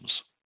mechanisms.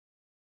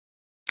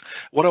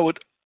 What I would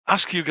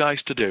ask you guys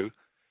to do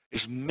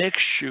is make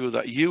sure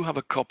that you have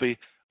a copy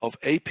of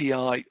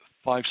API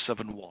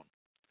 571.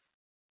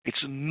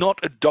 It's not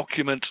a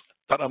document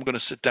that I'm going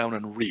to sit down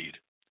and read.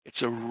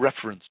 It's a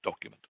reference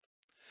document.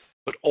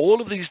 But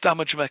all of these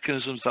damage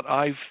mechanisms that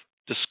I've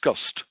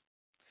discussed,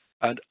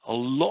 and a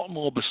lot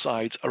more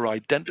besides, are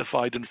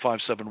identified in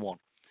 571.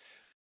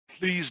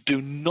 Please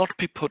do not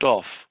be put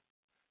off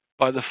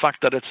by the fact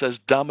that it says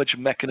damage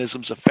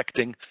mechanisms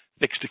affecting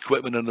fixed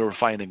equipment in the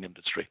refining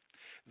industry.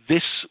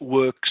 This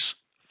works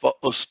for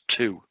us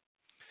too.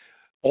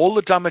 All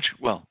the damage,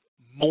 well,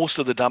 most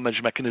of the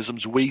damage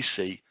mechanisms we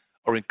see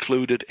are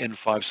included in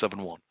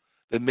 571.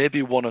 There may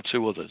be one or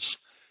two others,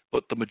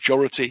 but the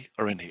majority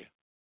are in here.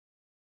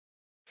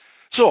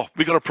 So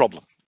we've got a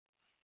problem.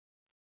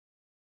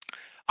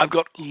 I've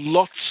got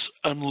lots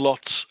and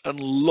lots and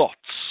lots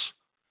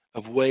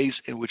of ways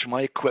in which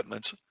my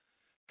equipment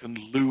can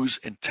lose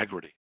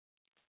integrity.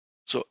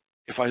 So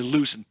if I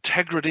lose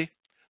integrity,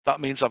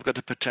 that means I've got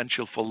a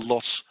potential for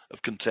loss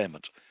of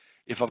containment.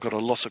 If I've got a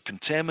loss of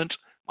containment,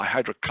 my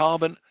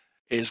hydrocarbon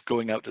is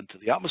going out into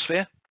the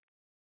atmosphere.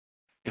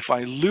 If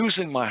I'm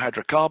losing my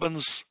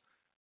hydrocarbons,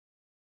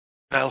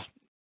 well,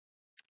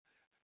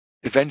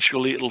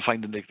 eventually it'll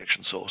find an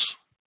ignition source.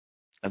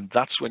 And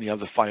that's when you have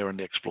the fire and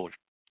the explosion.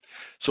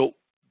 So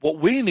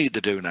what we need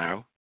to do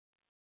now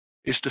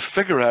is to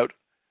figure out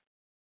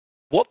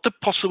what the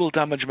possible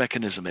damage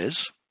mechanism is.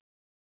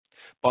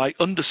 By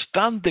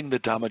understanding the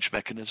damage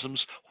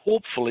mechanisms,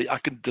 hopefully I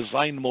can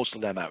design most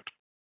of them out.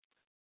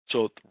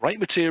 So right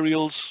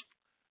materials,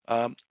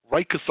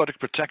 right cathodic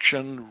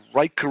protection,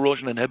 right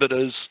corrosion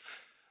inhibitors,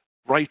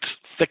 right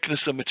thickness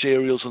of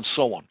materials, and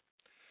so on.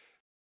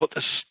 But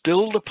there's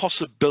still the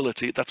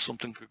possibility that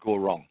something could go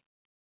wrong.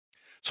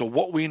 So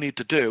what we need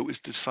to do is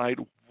decide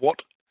what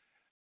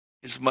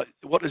is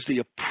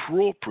the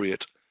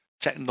appropriate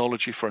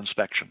technology for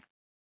inspection.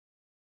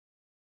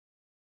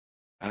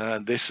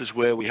 And this is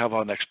where we have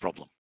our next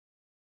problem.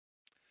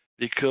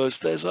 Because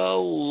there's a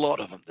lot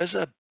of them. There's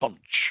a bunch.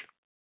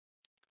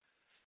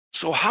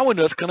 So how on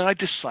earth can I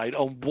decide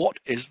on what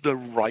is the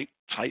right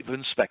type of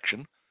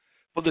inspection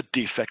for the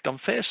defect I'm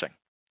facing?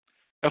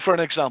 Now, for an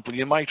example,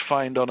 you might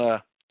find on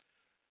a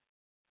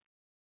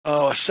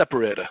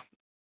separator.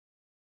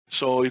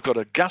 So you've got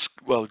a gas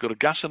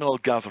and oil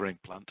gathering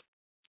plant.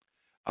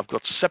 I've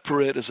got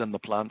separators in the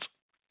plant.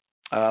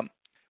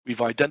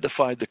 We've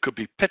identified there could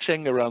be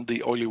pitting around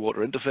the oily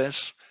water interface.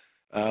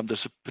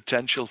 There's a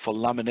potential for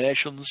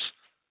laminations.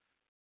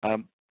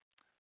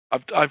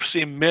 I've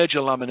seen major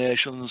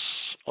laminations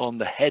on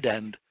the head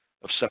end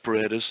of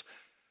separators.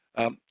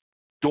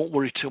 Don't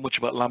worry too much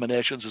about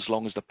laminations as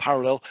long as they're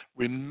parallel.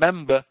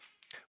 Remember,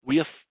 we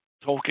are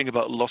talking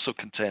about loss of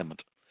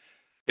containment.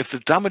 If the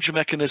damage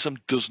mechanism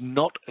does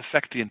not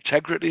affect the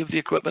integrity of the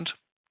equipment,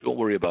 don't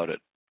worry about it.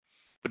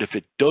 But if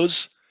it does,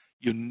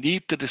 you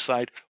need to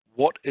decide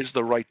what is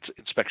the right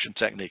inspection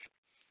technique.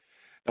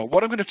 Now,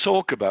 what I'm going to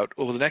talk about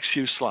over the next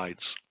few slides,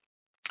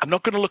 I'm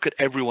not going to look at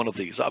every one of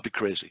these. That would be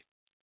crazy.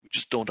 We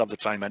just don't have the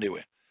time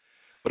anyway.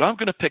 But I'm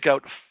going to pick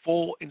out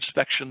 4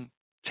 inspection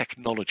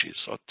technologies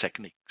or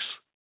techniques.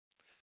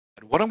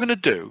 And what I'm going to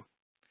do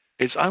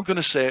is I'm going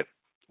to say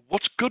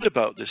what's good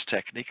about this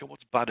technique and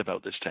what's bad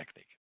about this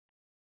technique.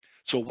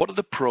 So what are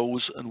the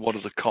pros and what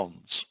are the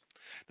cons?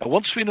 Now,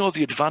 once we know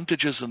the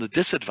advantages and the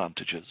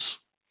disadvantages,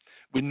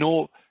 we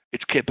know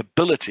its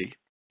capability,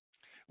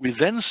 we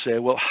then say,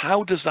 well,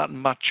 how does that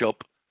match up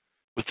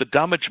with the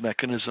damage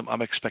mechanism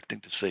I'm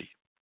expecting to see?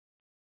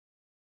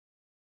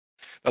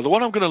 Now, the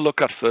one I'm going to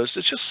look at first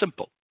is just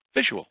simple,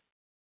 visual.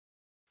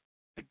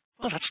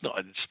 Well, that's not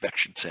an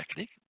inspection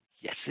technique.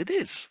 Yes, it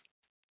is.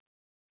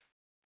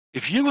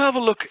 If you have a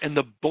look in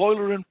the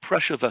Boiler and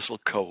Pressure Vessel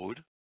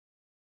Code,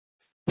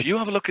 if you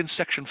have a look in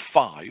Section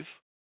 5,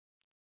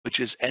 which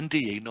is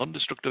NDE,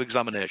 Non-Destructive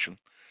Examination,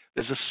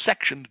 there's a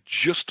section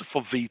just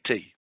for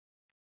VT,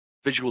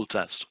 visual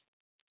test.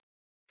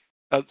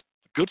 Now, the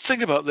good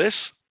thing about this,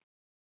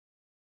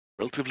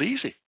 relatively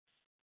easy.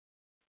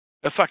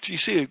 In fact, you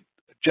see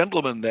a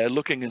gentleman there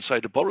looking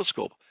inside a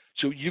borescope,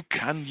 so you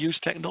can use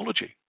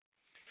technology.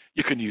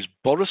 You can use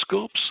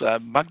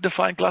borescopes,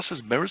 magnifying glasses,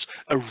 mirrors,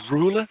 a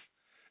ruler,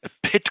 a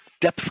pit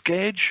depth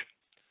gauge,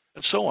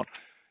 and so on.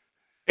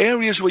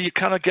 Areas where you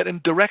cannot get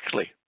in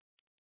directly,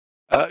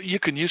 you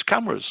can use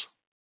cameras.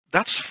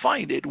 That's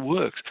fine, it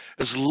works,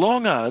 as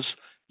long as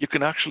you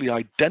can actually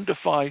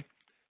identify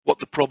what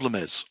the problem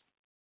is.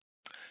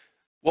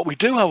 What we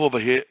do have over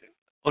here,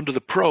 under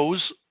the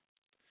pros,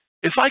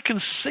 if I can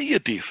see a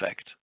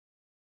defect,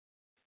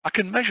 I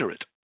can measure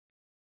it.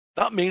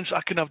 That means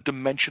I can have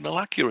dimensional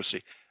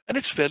accuracy, and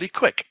it's fairly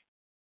quick.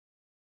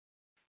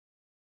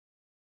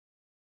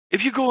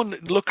 If you go and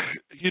look,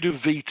 you do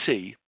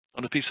VT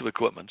on a piece of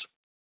equipment,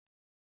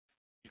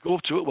 you go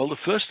up to it, well, the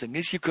first thing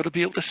is you've got to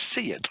be able to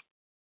see it.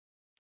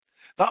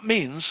 That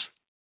means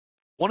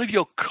one of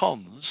your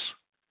cons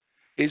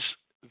is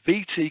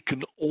VT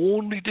can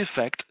only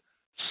detect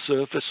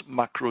surface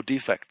macro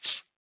defects.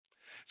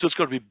 So it's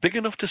got to be big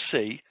enough to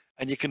see,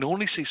 and you can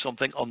only see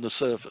something on the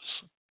surface.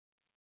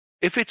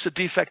 If it's a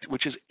defect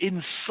which is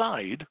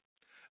inside,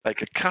 like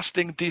a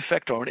casting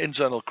defect or an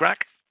internal crack,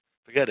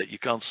 forget it, you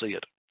can't see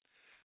it.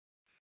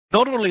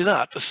 Not only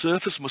that, the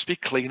surface must be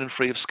clean and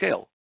free of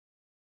scale.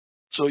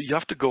 So you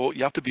have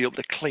to be able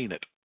to clean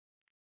it.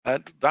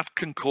 And that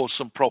can cause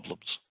some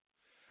problems.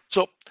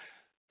 So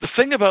the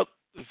thing about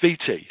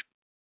VT,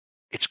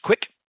 it's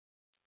quick,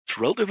 it's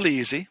relatively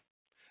easy.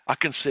 I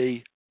can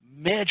see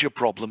major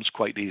problems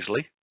quite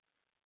easily,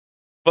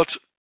 but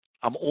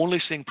I'm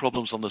only seeing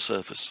problems on the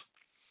surface.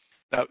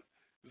 Now,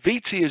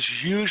 VT is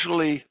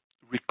usually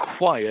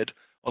required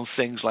on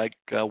things like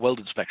weld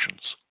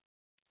inspections.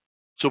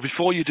 So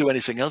before you do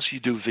anything else, you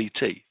do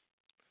VT.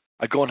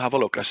 I go and have a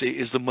look. I see,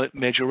 is the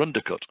major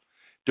undercut?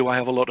 Do I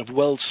have a lot of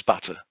weld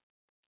spatter?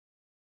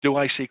 Do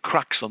I see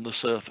cracks on the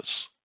surface?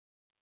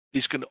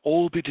 These can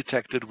all be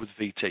detected with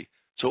VT,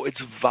 so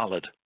it's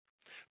valid.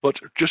 But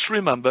just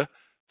remember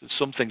that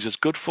some things it's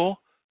good for,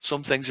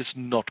 some things it's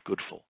not good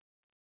for.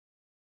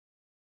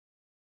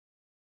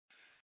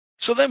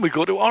 So then we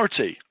go to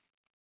RT,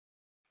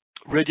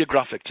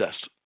 radiographic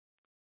test.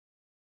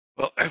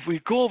 Well, if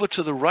we go over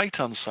to the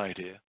right-hand side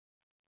here,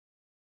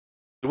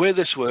 the way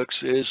this works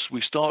is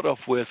we start off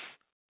with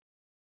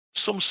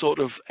some sort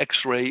of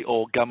X-ray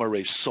or gamma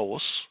ray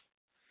source.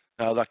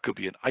 Now that could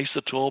be an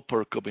isotope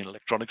or it could be an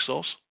electronic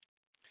source.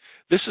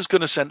 This is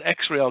going to send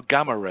X-ray or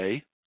gamma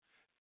ray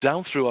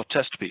down through our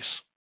test piece.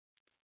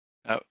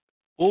 Now,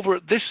 over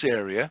at this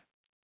area,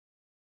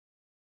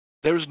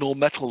 there is no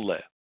metal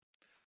there.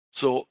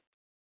 So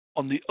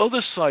on the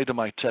other side of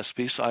my test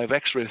piece, I have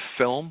X-ray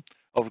film.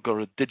 I've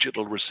got a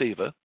digital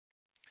receiver.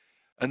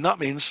 And that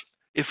means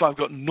if I've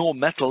got no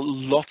metal,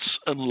 lots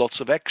and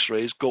lots of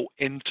X-rays go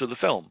into the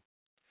film.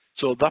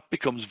 So that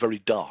becomes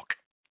very dark.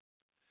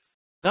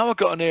 Now I've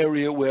got an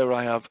area where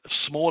I have a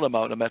small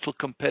amount of metal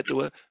compared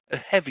to a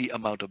heavy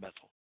amount of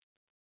metal.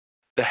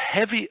 The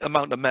heavy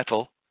amount of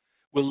metal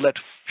will let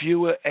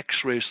fewer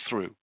X-rays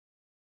through.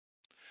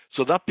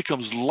 So that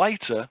becomes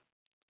lighter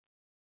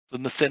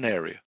than the thin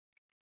area.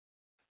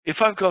 If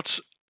I've got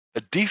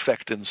a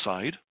defect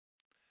inside,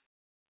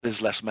 there's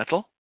less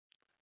metal.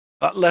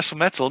 That less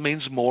metal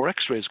means more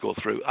X-rays go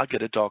through. I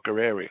get a darker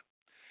area.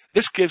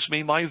 This gives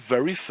me my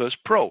very first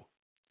pro.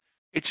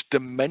 It's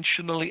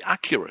dimensionally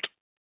accurate.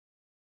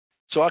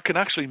 So I can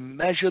actually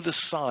measure the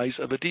size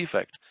of a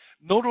defect.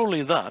 Not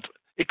only that,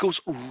 it goes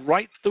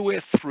right the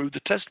way through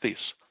the test piece.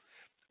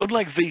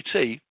 Unlike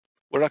VT,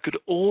 where I could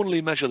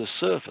only measure the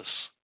surface,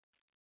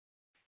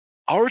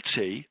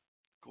 RT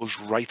goes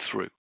right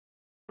through.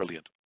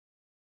 Brilliant.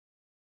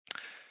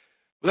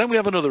 But then we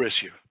have another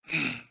issue.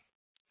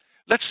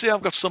 Let's say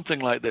I've got something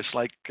like this,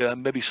 like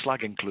maybe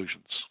slag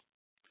inclusions.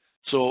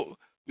 So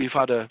we've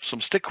had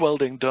some stick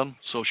welding done,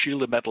 so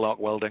shielded metal arc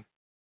welding.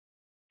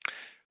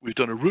 We've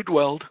done a root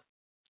weld.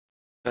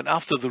 Then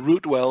after the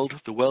root weld,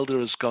 the welder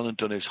has gone and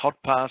done his hot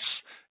pass,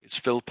 his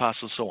fill pass,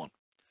 and so on.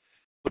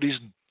 But he's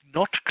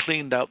not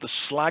cleaned out the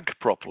slag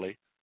properly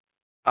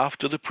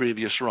after the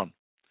previous run.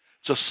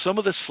 So some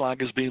of the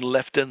slag has been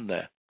left in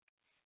there.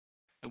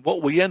 And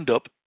what we end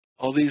up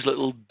are these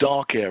little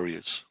dark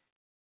areas.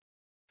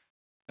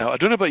 Now, I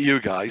don't know about you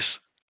guys,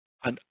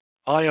 and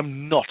I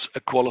am not a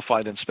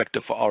qualified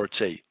inspector for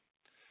RT.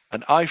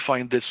 And I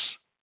find this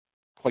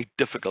quite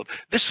difficult.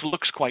 This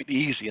looks quite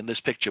easy in this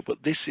picture, but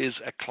this is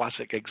a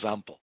classic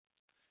example.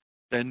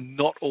 They're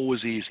not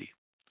always easy.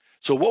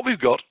 So what we've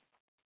got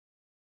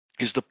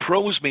is the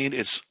pros mean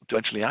it's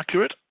dimensionally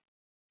accurate.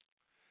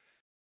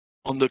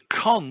 On the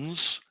cons,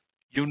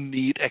 you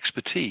need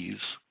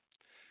expertise.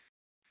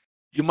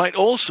 You might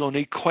also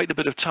need quite a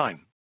bit of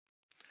time.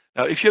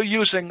 Now, if you're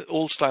using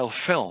old-style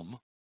film,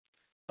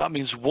 that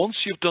means once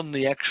you've done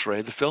the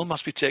X-ray, the film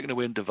must be taken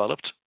away and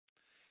developed.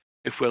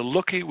 If we're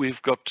lucky,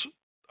 we've got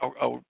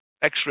our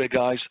X-ray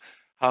guys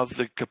have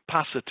the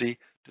capacity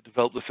to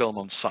develop the film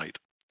on site.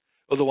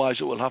 Otherwise,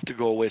 it will have to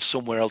go away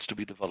somewhere else to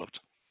be developed.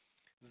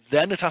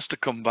 Then it has to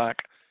come back,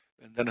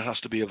 and then it has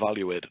to be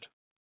evaluated.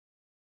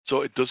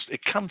 So it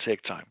can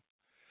take time.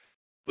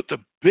 But the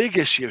big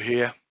issue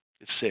here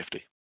is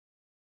safety.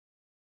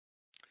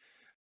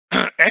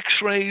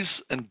 X-rays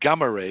and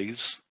gamma rays,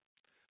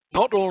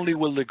 not only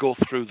will they go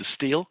through the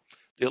steel,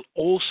 they'll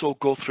also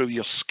go through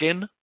your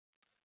skin,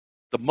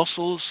 the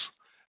muscles,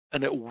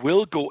 and it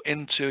will go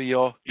into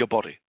your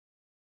body.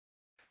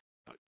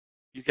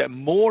 You get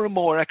more and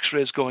more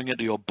X-rays going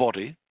into your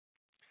body.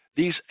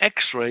 These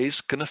X-rays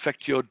can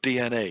affect your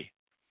DNA.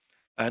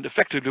 And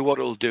effectively what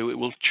it will do, it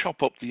will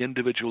chop up the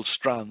individual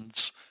strands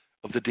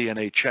of the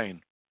DNA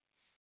chain.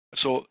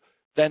 So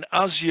then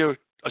as your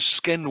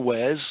skin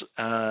wears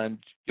and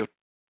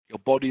your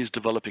body is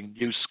developing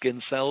new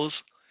skin cells,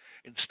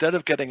 instead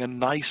of getting a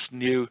nice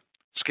new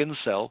skin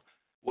cell,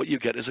 what you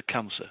get is a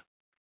cancer.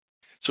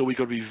 So we've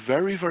got to be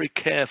very, very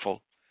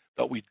careful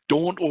that we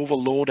don't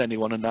overload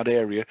anyone in that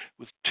area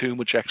with too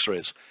much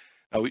X-rays.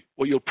 Now,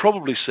 what you'll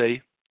probably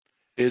see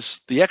is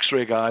the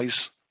X-ray guys,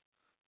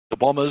 the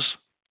bombers,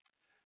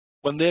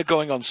 when they're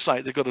going on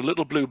site, they've got a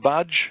little blue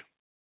badge,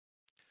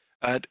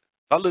 and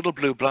that little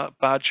blue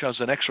badge has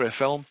an X-ray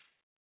film,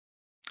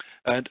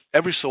 and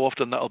every so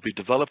often that'll be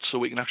developed so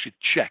we can actually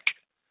check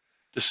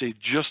to see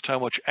just how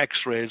much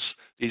X-rays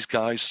these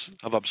guys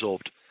have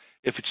absorbed.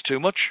 If it's too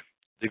much,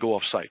 they go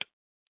off site.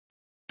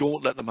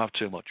 don't let them have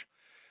too much.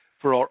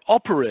 For our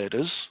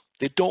operators,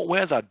 they don't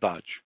wear that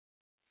badge.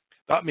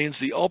 That means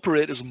the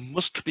operators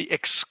must be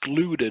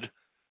excluded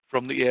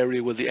from the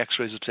area where the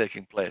X-rays are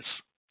taking place.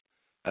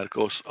 And of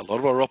course, a lot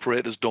of our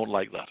operators don't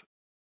like that.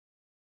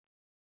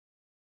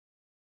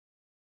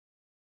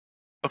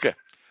 Okay,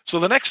 so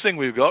the next thing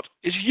we've got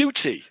is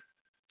UT.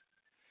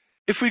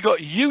 If we got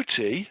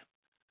UT,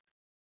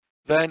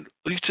 then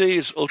UT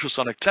is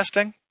ultrasonic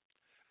testing.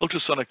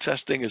 Ultrasonic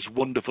testing is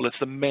wonderful. It's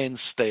the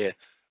mainstay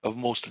of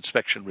most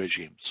inspection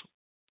regimes.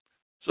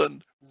 So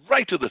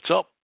right at the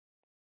top,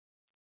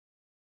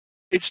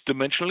 it's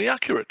dimensionally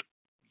accurate.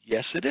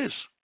 Yes, it is.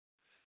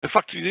 In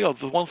fact, you know,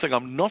 the one thing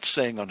I'm not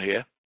saying on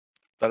here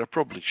that I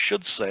probably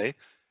should say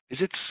is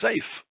it's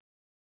safe.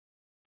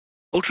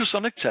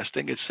 Ultrasonic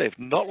testing is safe,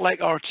 not like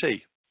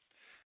RT.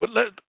 But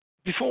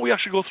before we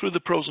actually go through the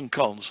pros and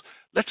cons,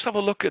 let's have a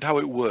look at how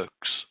it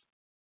works.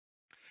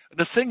 And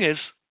the thing is,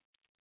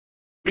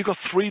 we've got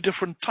three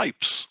different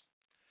types.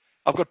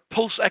 I've got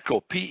pulse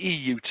echo,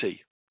 PEUT.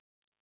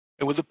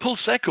 And with the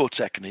pulse echo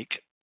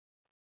technique,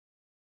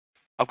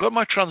 I've got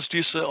my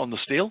transducer on the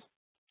steel.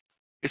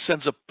 It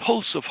sends a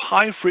pulse of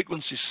high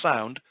frequency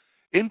sound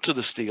into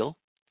the steel.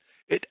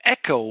 It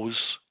echoes,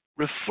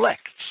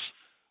 reflects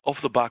off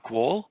the back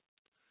wall,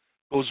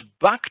 goes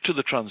back to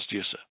the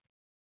transducer.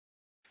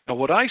 Now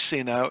what I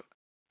see now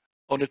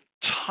on a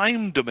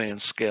time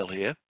domain scale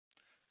here,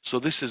 so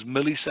this is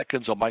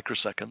milliseconds or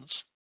microseconds,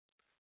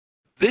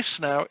 this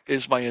now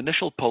is my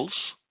initial pulse.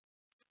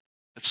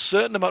 A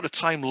certain amount of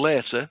time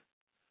later,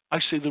 I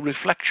see the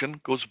reflection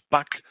goes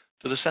back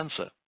to the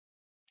sensor.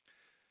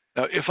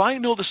 Now, if I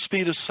know the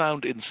speed of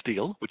sound in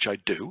steel, which I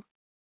do,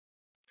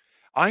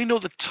 I know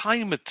the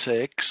time it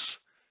takes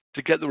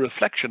to get the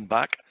reflection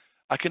back,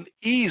 I can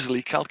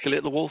easily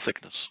calculate the wall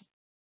thickness.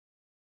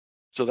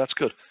 So that's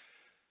good.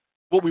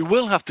 What we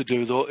will have to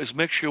do, though, is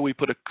make sure we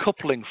put a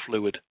coupling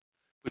fluid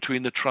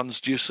between the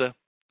transducer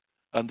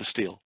and the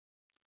steel,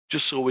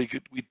 just so we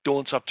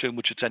don't have too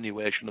much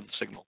attenuation of the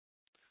signal.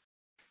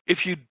 If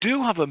you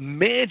do have a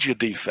major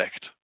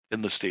defect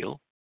in the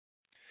steel,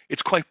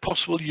 it's quite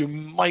possible you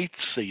might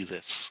see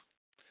this.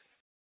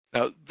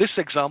 Now, this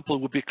example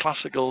would be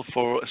classical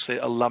for, say,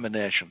 a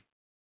lamination.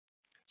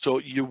 So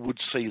you would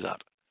see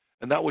that,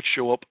 and that would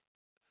show up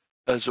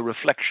as a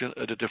reflection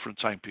at a different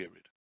time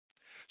period.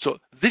 So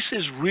this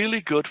is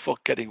really good for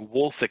getting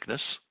wall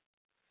thickness.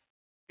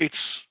 It's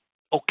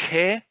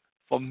okay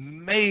for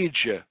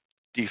major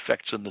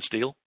defects in the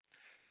steel,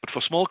 but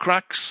for small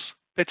cracks,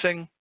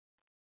 pitting,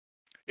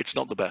 it's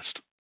not the best.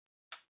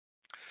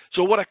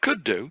 So what I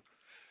could do,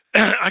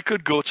 I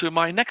could go to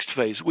my next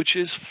phase, which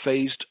is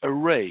phased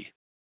array.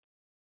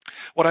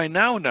 What I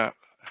now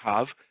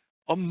have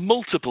are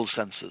multiple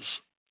sensors.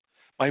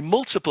 My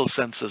multiple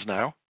sensors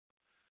now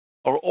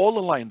are all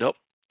aligned up.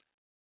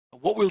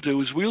 What we'll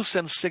do is we'll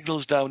send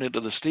signals down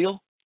into the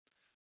steel.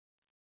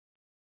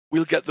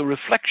 We'll get the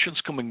reflections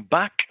coming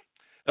back.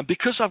 And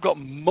because I've got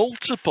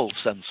multiple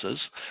sensors,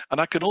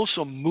 and I can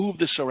also move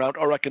this around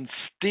or I can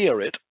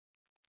steer it,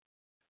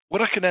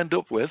 what I can end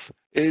up with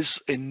is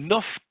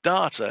enough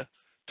data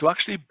to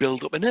actually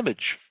build up an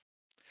image.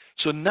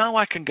 So now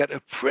I can get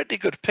a pretty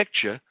good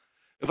picture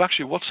of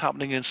actually what's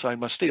happening inside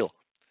my steel.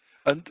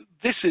 And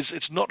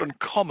it's not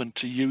uncommon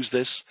to use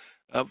this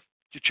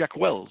to check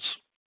welds.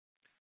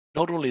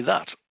 Not only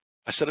that,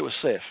 I said it was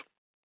safe.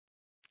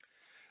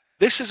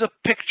 This is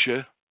a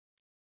picture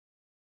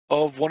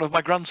of one of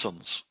my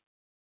grandsons.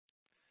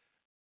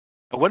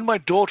 And when my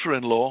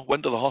daughter-in-law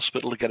went to the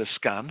hospital to get a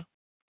scan,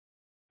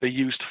 they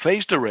used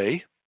phased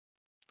array,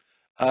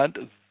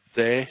 and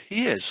there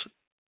he is.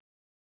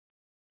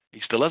 He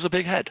still has a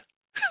big head.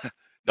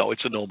 No,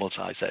 it's a normal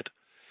size head.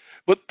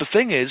 But the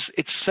thing is,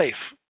 it's safe,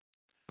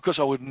 because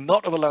I would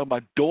not have allowed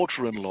my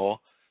daughter-in-law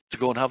to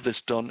go and have this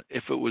done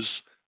if it was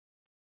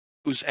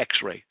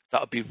X-ray. That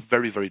would be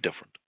very, very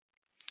different.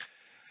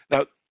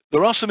 Now,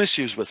 there are some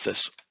issues with this.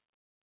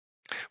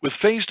 With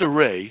phased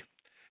array,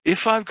 if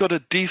I've got a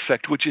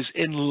defect which is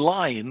in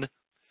line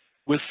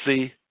with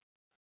the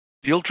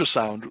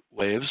ultrasound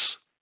waves,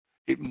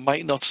 it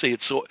might not see it.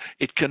 So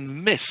it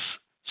can miss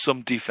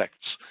some defects.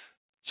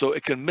 So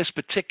it can miss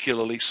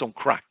particularly some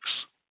cracks.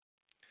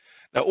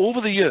 Now,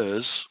 over the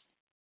years,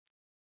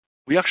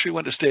 we actually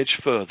went a stage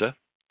further,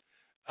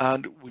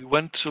 and we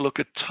went to look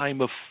at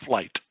time of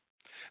flight.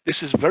 This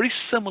is very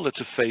similar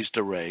to phased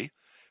array,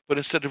 but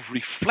instead of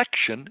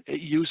reflection,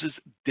 it uses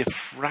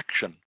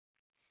diffraction.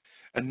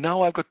 And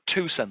now I've got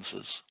two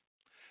sensors.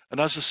 And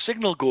as the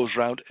signal goes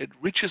round, it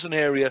reaches an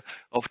area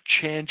of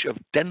change of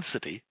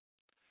density.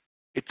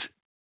 It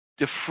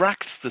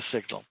diffracts the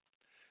signal.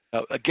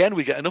 Now, again,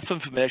 we get enough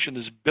information.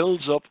 This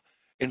builds up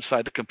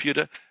inside the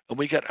computer, and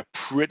we get a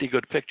pretty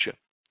good picture.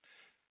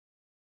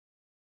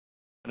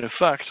 And in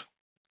fact,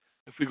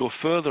 if we go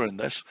further in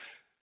this,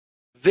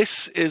 this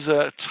is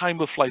a time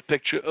of flight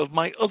picture of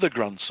my other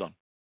grandson.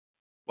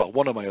 Well,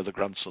 one of my other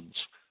grandsons.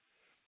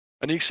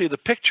 And you can see the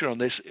picture on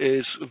this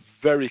is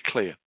very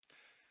clear.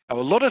 Now,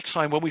 a lot of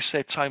time when we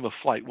say time of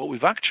flight, what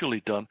we've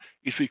actually done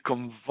is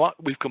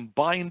we've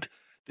combined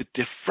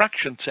the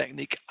diffraction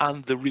technique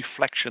and the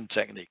reflection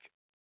technique.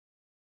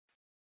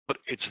 But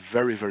it's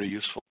very, very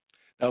useful.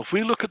 Now, if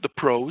we look at the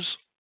pros,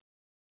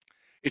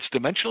 it's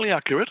dimensionally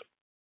accurate,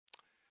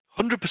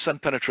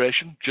 100%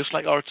 penetration, just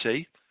like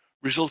RT.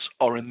 Results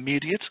are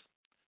immediate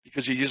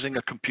because you're using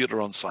a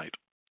computer on site.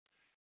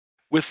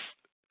 With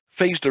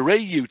phased array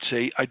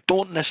UT, I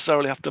don't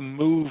necessarily have to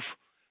move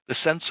the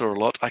sensor a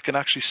lot. I can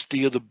actually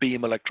steer the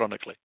beam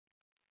electronically.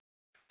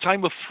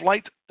 Time of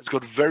flight has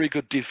got very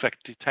good defect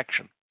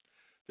detection.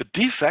 The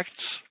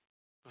defects,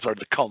 sorry,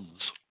 the cons,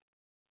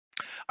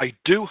 I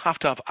do have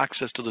to have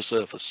access to the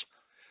surface.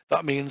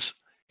 That means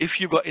if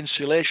you've got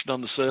insulation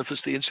on the surface,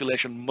 the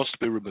insulation must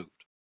be removed.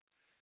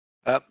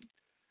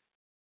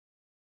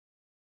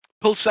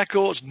 Pulse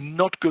echo is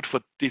not good for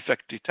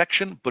defect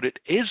detection, but it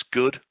is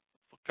good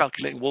for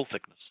calculating wall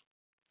thickness.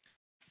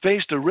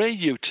 Phased array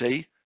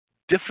UT,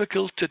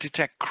 difficult to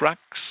detect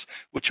cracks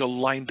which are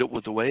lined up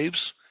with the waves.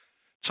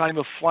 Time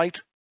of flight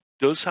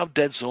does have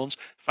dead zones.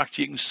 In fact,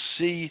 you can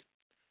see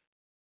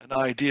an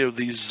idea of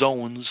these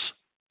zones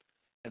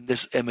in this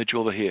image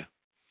over here.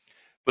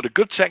 But a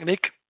good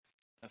technique,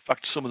 in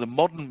fact, some of the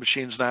modern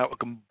machines now are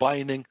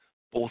combining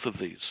both of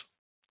these,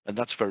 and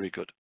that's very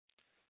good.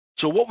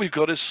 So what we've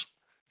got is,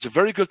 it's a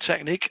very good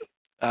technique.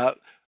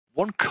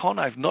 One con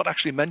I've not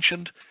actually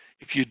mentioned,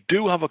 if you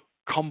do have a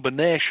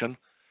combination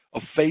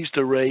of phased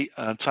array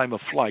and time of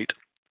flight,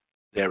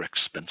 they're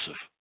expensive.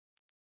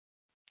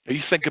 Now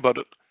you think about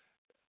it,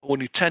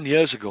 only 10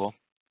 years ago,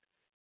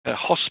 a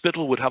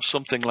hospital would have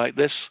something like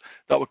this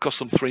that would cost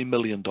them $3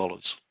 million.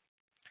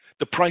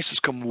 The price has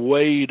come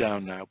way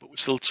down now, but we're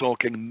still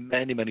talking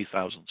many, many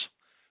thousands.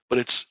 But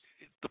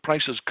the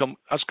price has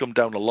come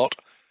down a lot,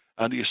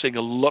 and you're seeing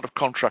a lot of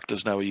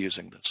contractors now are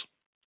using this.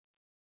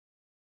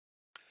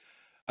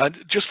 And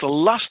just the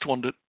last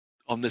one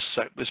on this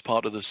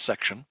part of this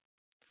section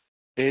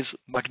is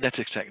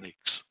magnetic techniques.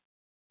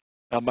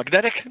 Now,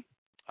 magnetic,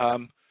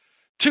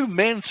 two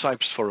main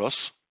types for us.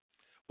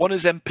 One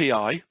is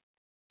MPI,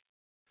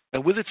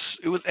 and with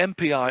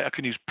MPI, I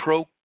can use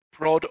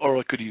prod or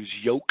I could use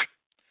yoke.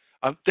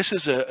 This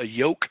is a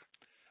yoke,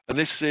 and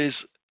this is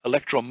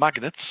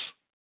electromagnets.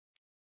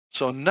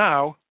 So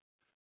now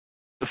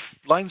the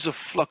lines of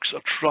flux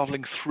are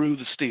traveling through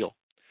the steel.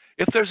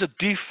 If there's a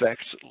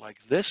defect like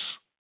this,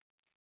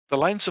 the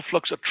lines of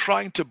flux are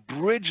trying to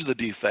bridge the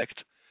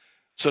defect.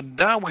 So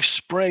now we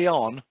spray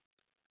on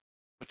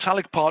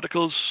metallic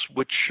particles,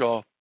 which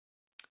are,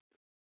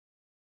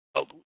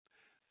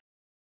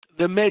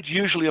 they're made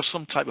usually of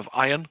some type of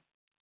iron.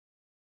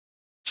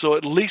 So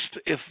at least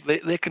if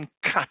they can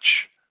catch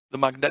the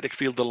magnetic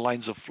field, the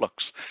lines of flux.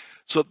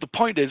 So the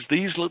point is,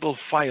 these little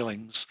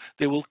filings,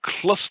 they will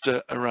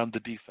cluster around the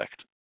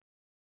defect.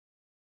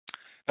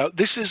 Now,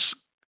 this is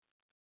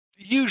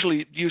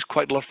usually used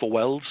quite a lot for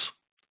welds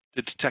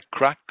to detect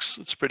cracks.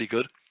 It's pretty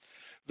good.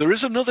 There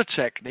is another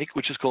technique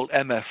which is called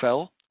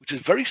MFL, which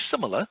is very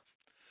similar,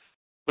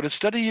 but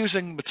instead of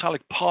using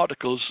metallic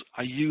particles,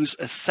 I use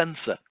a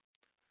sensor.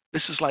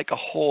 This is like a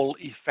Hall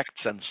effect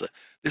sensor.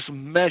 This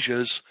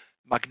measures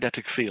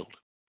magnetic field.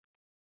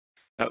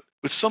 Now,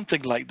 with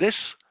something like this,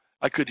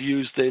 I could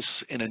use this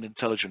in an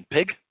intelligent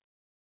pig,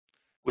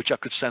 which I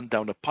could send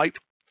down a pipe.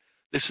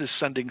 This is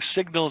sending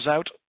signals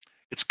out.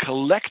 It's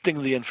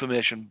collecting the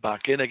information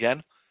back in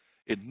again.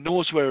 It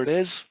knows where it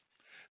is.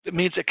 It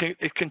means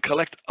it can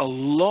collect a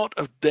lot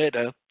of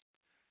data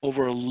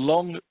over a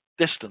long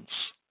distance.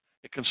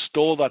 It can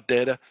store that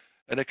data,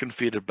 and it can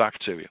feed it back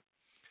to you.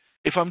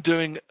 If I'm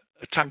doing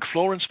a tank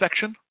floor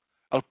inspection,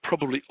 I'll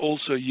probably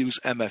also use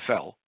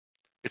MFL.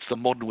 It's the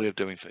modern way of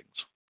doing things.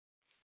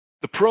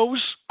 The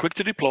pros, quick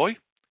to deploy.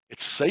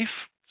 It's safe.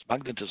 It's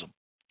magnetism.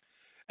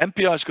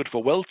 MPI is good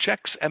for weld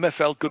checks.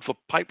 MFL good for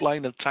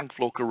pipeline and tank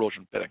floor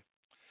corrosion pitting.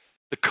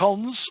 The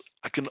cons,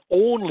 I can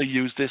only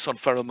use this on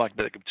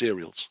ferromagnetic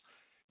materials.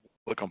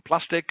 Work on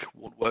plastic,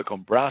 won't work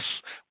on brass,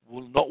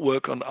 will not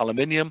work on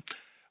aluminium,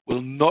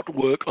 will not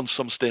work on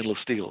some stainless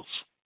steels.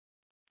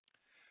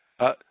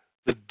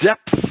 The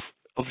depth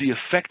of the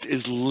effect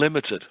is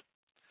limited,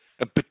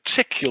 and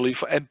particularly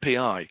for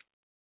MPI.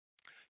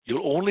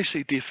 You'll only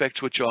see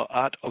defects which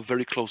are at or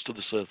very close to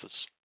the surface.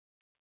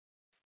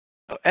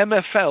 Now,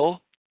 MFL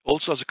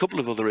also has a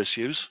couple of other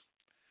issues.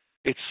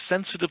 It's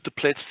sensitive to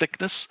plate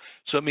thickness,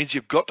 so it means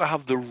you've got to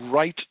have the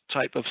right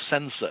type of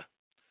sensor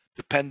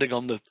depending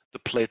on the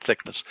plate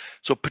thickness.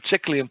 So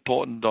particularly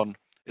important on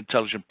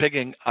intelligent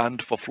pigging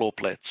and for floor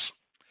plates.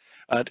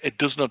 And it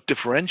does not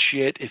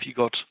differentiate if you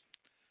got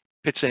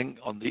pitting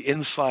on the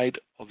inside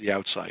or the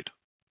outside.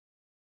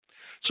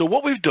 So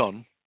what we've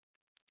done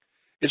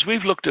is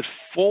we've looked at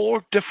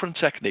 4 different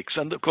techniques,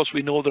 and of course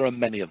we know there are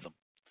many of them.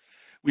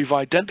 We've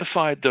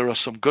identified there are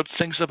some good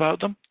things about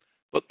them,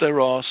 but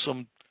there are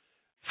some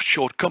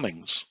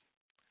shortcomings.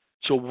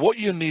 So what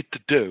you need to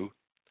do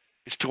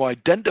is to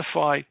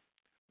identify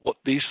what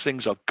these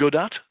things are good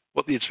at,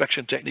 what the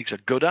inspection techniques are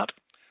good at,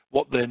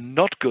 what they're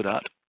not good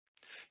at.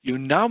 You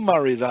now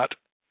marry that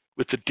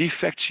with the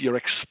defects you're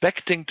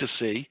expecting to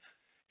see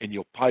in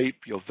your pipe,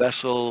 your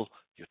vessel,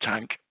 your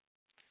tank,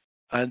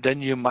 and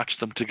then you match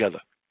them together.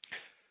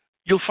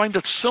 you'll find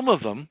that some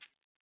of them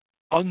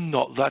are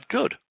not that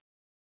good.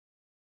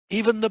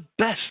 Even the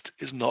best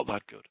is not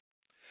that good.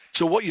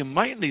 So what you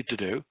might need to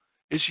do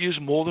is use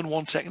more than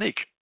one technique.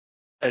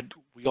 And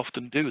we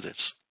often do this.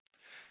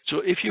 So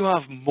if you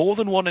have more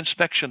than one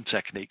inspection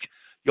technique,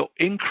 you're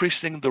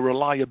increasing the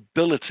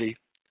reliability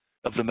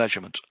of the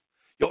measurement.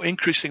 You're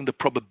increasing the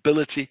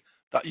probability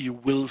that you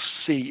will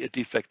see a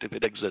defect if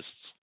it exists.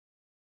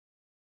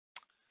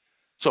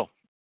 So,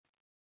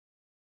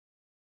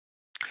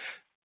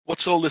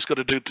 what's all this got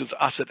to do to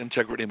the asset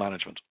integrity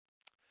management?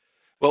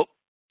 Well,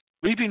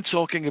 we've been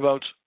talking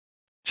about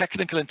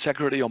technical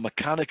integrity or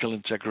mechanical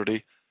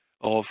integrity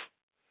of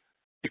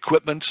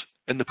equipment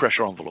in the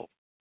pressure envelope.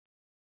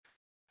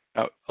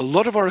 Now, a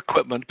lot of our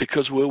equipment,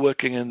 because we're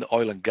working in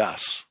oil and gas,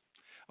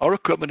 our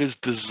equipment is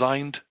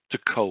designed to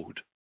code.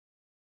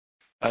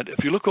 And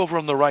if you look over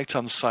on the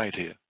right-hand side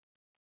here,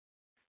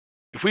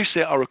 if we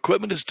say our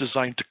equipment is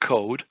designed to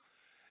code,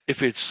 if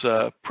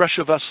it's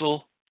pressure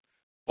vessel,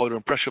 oil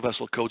and pressure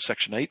vessel code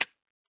section 8,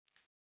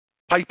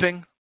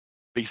 piping,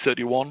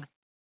 B31,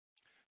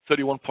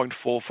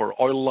 31.4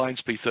 for oil lines,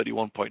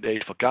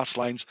 B31.8 for gas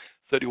lines,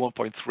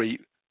 31.3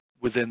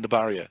 within the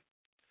barrier.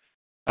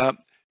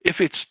 If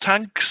it's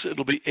tanks,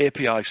 it'll be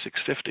API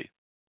 650.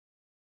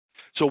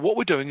 So what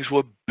we're doing is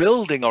we're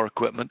building our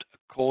equipment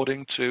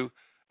according to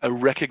a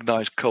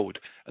recognized code.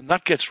 And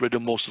that gets rid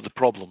of most of the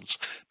problems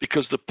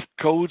because the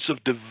codes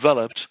have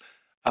developed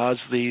as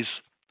these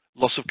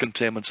loss of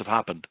containments have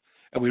happened.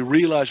 And we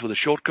realize where the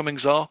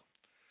shortcomings are.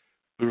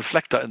 We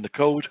reflect that in the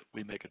code.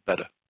 We make it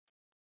better.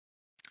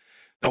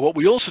 Now, what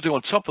we also do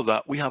on top of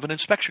that, we have an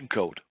inspection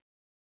code.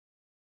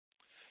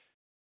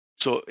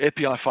 So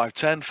API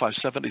 510,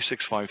 570,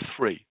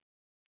 653.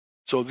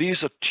 So these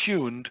are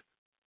tuned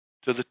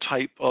to the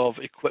type of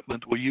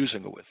equipment we're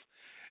using it with.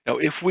 Now,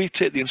 if we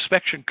take the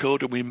inspection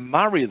code and we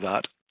marry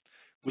that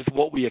with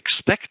what we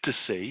expect to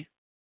see,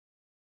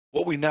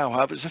 what we now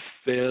have is a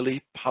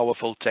fairly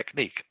powerful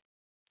technique.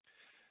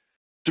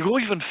 To go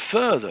even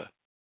further,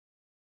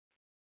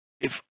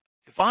 if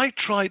I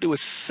try to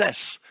assess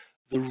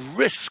the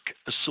risk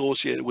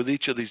associated with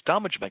each of these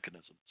damage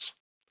mechanisms,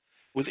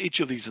 with each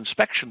of these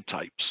inspection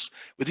types,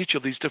 with each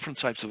of these different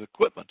types of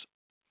equipment,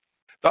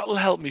 that will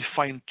help me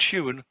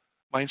fine-tune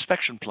my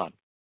inspection plan.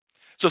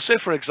 So say,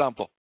 for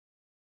example,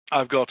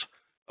 I've got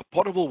a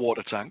potable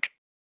water tank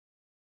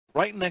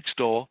right next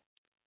door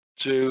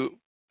to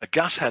a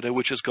gas header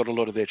which has got a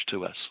lot of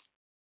H2S.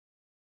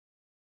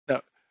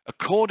 Now,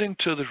 according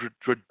to the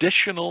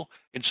traditional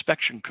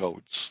inspection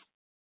codes,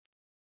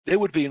 they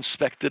would be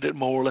inspected at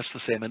more or less the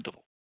same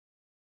interval.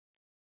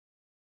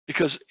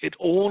 Because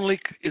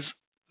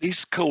these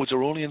codes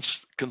are only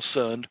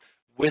concerned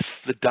with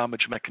the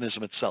damage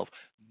mechanism itself,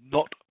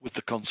 not with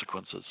the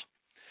consequences.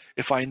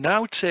 If I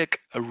now take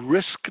a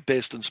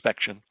risk-based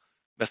inspection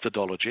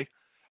methodology,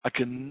 I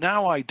can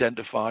now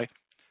identify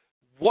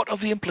what are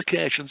the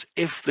implications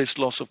if this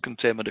loss of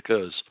containment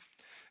occurs.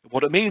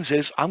 What it means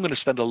is I'm going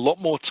to spend a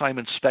lot more time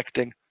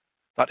inspecting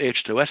that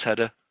H2S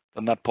header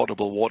than that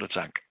potable water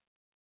tank.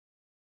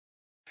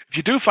 If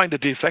you do find a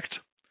defect,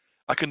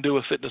 I can do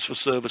a fitness for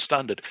service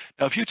standard.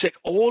 Now, if you take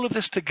all of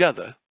this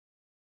together,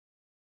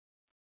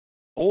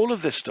 all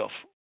of this stuff,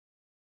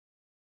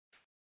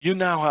 you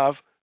now have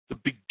the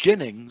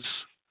beginnings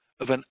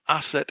of an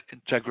asset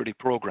integrity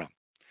program.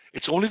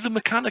 It's only the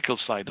mechanical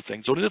side of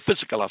things, only the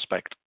physical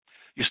aspect.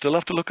 You still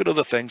have to look at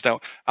other things. Now,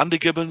 Andy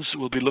Gibbons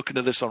will be looking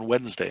at this on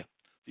Wednesday,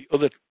 the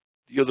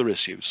other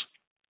issues.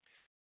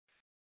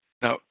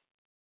 Now,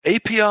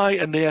 API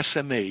and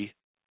ASME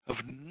have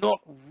not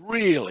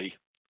really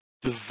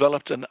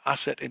developed an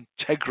asset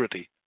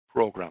integrity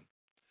program,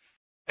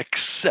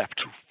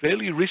 except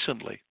fairly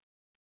recently.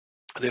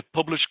 They've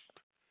published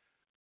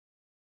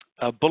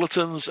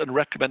bulletins and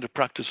recommended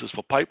practices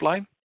for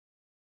pipeline.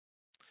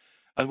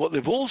 And what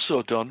they've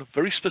also done,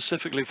 very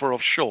specifically for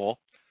offshore,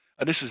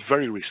 and this is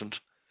very recent,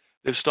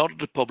 they've started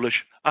to publish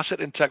asset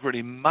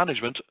integrity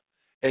management,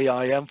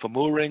 AIM, for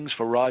moorings,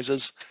 for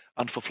risers,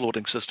 and for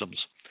floating systems.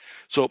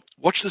 So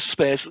watch this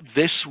space.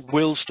 This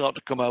will start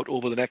to come out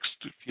over the next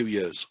few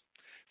years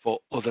for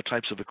other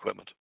types of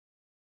equipment.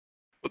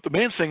 But the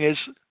main thing is,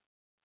 I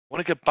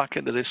want to get back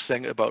into this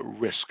thing about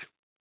risk.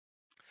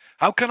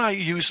 How can I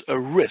use a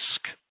risk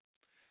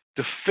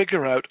to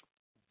figure out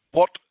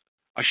what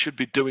I should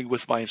be doing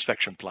with my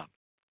inspection plan?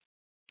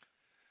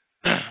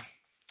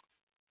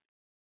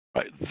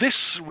 Right, this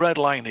red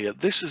line here,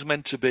 this is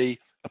meant to be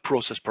a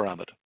process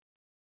parameter.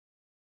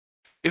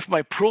 If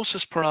my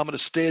process parameter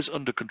stays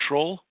under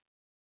control,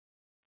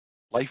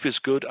 life is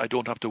good, I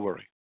don't have to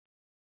worry.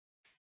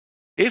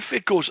 If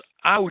it goes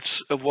out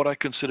of what I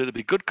consider to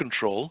be good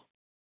control,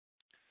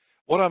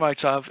 what I might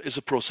have is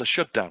a process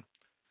shutdown.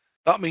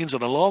 That means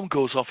an alarm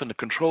goes off in the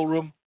control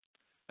room,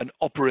 an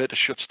operator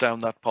shuts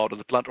down that part of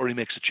the plant, or he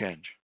makes a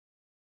change.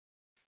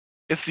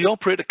 If the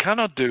operator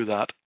cannot do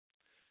that,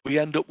 we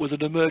end up with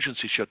an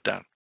emergency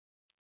shutdown.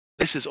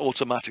 This is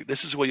automatic. This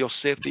is where your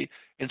safety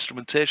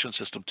instrumentation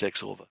system takes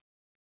over.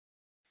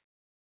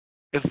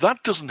 If that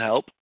doesn't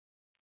help,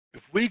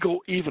 if we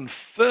go even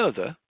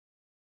further,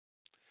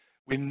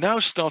 we now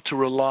start to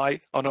rely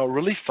on our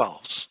relief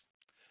valves.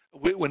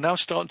 We're now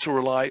starting to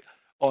rely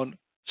on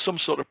some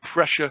sort of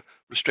pressure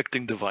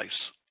restricting device.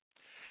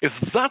 If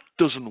that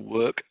doesn't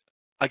work,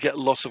 I get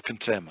loss of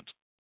containment.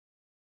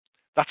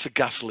 That's a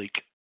gas leak,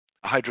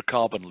 a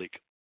hydrocarbon leak.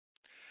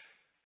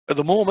 At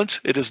the moment,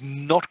 it has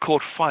not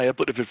caught fire,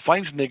 but if it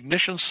finds an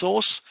ignition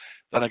source,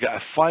 then I get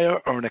a fire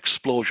or an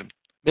explosion,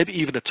 maybe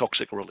even a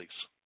toxic release.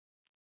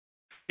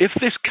 If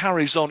this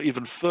carries on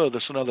even further,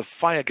 so now the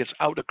fire gets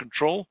out of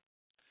control,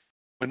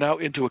 we're now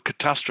into a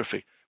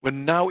catastrophe. We're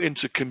now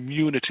into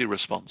community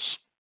response.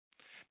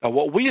 Now,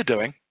 what we are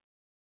doing,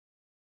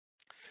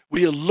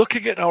 we are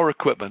looking at our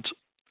equipment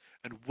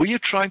and we are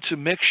trying to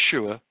make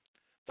sure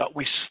that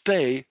we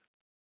stay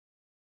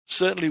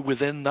certainly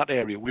within that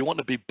area. We want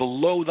to be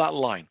below that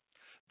line.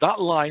 That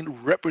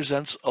line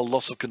represents a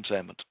loss of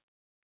containment.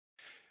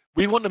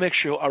 We want to make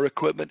sure our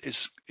equipment is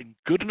in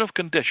good enough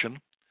condition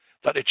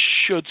that it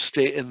should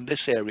stay in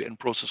this area in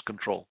process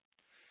control.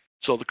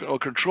 So our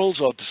controls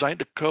are designed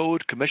to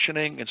code,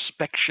 commissioning,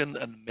 inspection,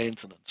 and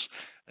maintenance.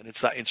 And it's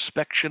that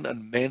inspection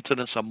and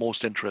maintenance I'm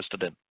most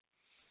interested in.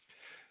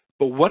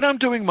 But when I'm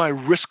doing my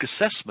risk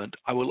assessment,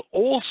 I will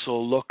also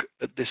look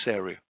at this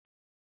area.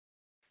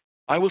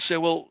 I will say,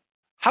 well,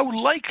 how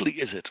likely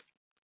is it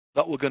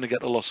that we're going to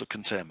get a loss of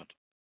containment?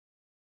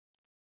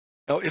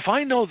 Now, if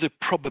I know the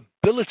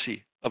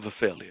probability of a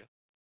failure,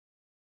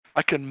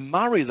 I can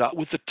marry that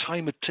with the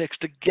time it takes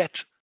to get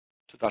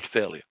to that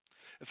failure.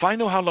 If I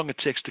know how long it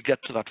takes to get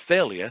to that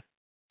failure,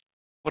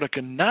 what I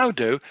can now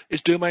do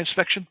is do my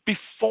inspection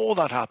before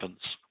that happens.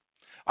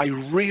 I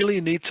really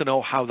need to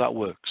know how that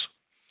works.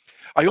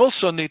 I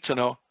also need to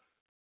know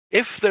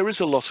if there is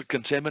a loss of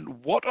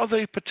containment, what are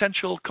the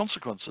potential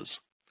consequences?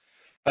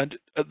 And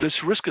at this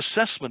risk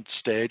assessment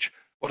stage,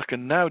 what I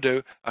can now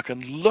do, I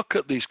can look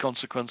at these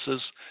consequences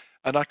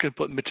and I can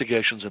put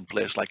mitigations in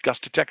place like gas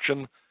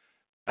detection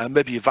and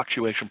maybe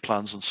evacuation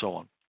plans and so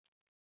on.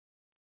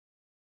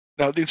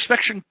 Now, the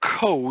inspection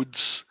codes,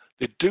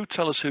 they do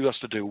tell us who has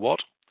to do what.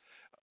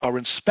 Our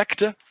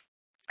inspector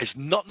is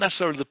not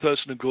necessarily the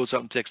person who goes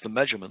out and takes the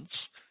measurements,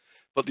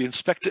 but the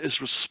inspector is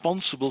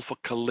responsible for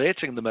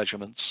collating the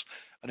measurements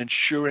and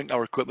ensuring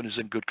our equipment is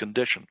in good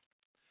condition.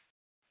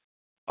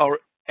 Our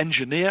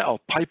engineer, our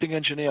piping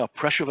engineer, our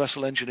pressure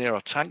vessel engineer,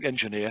 our tank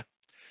engineer,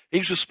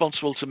 he's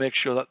responsible to make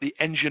sure that the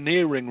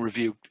engineering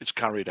review is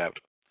carried out.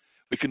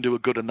 We can do a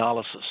good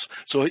analysis.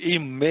 So he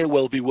may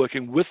well be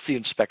working with the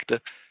inspector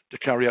to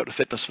carry out a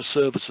fitness for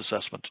service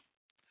assessment.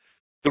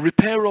 The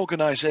repair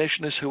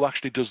organization is who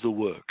actually does the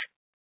work.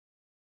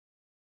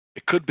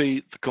 It could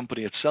be the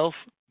company itself.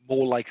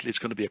 More likely it's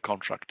going to be a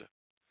contractor.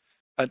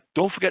 And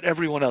don't forget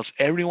everyone else,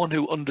 everyone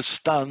who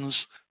understands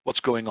what's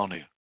going on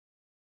here.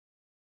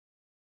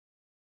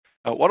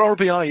 Now, what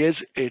RBI is,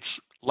 it's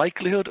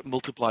likelihood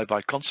multiplied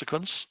by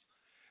consequence.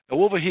 Now,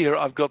 over here,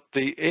 I've got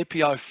the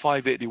API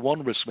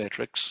 581 risk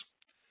matrix,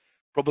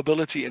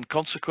 probability and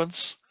consequence,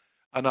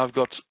 and I've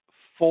got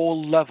 4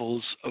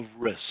 levels of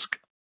risk.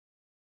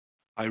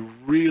 I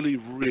really,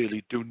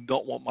 really do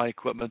not want my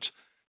equipment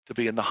to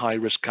be in the high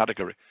risk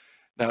category.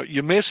 Now,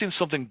 you may have seen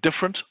something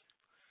different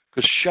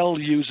because Shell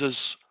uses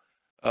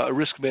a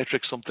risk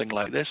matrix, something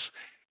like this.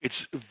 It's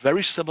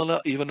very similar,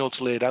 even though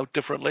it's laid out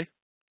differently,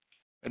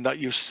 and that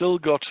you've still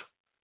got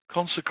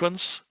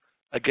consequence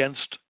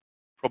against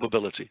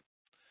probability.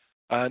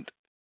 And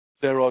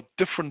there are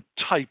different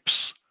types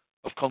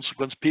of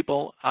consequence: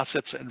 people,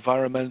 assets,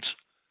 environment,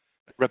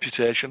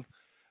 reputation.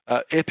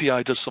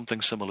 API does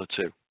something similar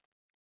too.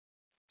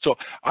 So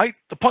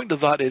the point of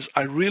that is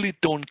I really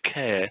don't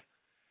care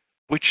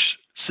which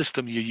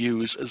system you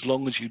use as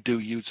long as you do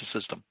use the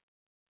system.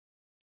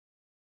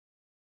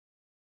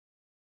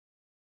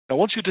 Now,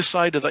 once you've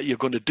decided that you're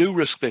going to do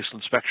risk-based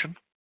inspection,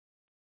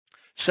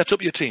 set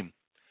up your team.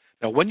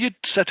 Now, when you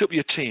set up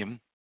your team,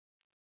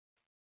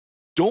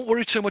 don't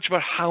worry too much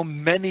about how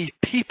many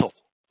people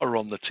are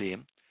on the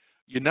team.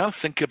 You now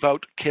think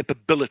about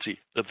capability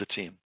of the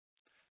team.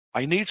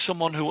 I need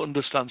someone who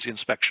understands the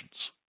inspections.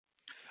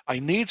 I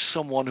need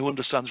someone who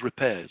understands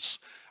repairs.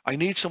 I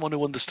need someone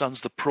who understands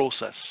the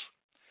process.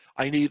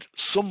 I need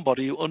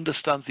somebody who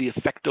understands the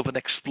effect of an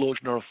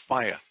explosion or a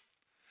fire.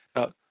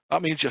 Now,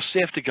 that means your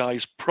safety guy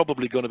is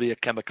probably going to be a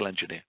chemical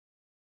engineer.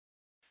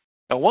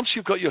 Now, once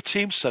you've got your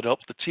team set up,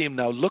 the team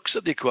now looks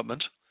at the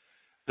equipment.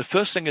 The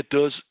first thing it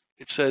does,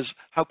 it says,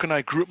 how can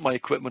I group my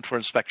equipment for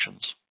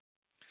inspections?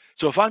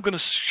 So if I'm going to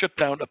shut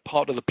down a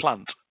part of the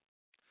plant,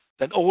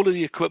 then all of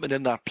the equipment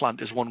in that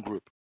plant is one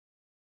group.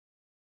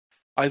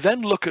 I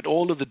then look at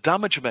all of the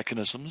damage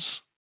mechanisms.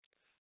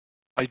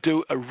 I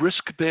do a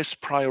risk-based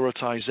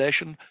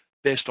prioritization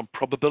based on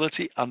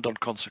probability and on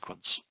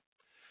consequence.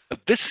 At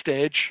this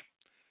stage,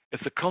 if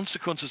the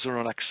consequences are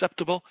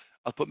unacceptable,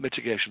 I'll put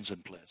mitigations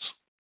in place.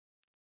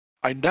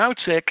 I now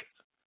take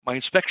my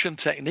inspection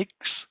techniques.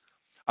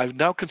 I've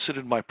now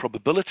considered my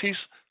probabilities.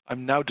 I've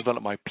now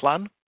developed my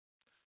plan.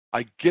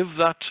 I give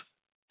that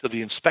to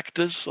the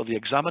inspectors or the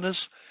examiners.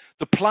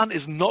 The plan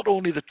is not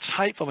only the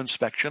type of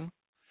inspection,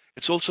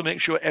 it's also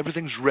making sure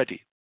everything's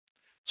ready.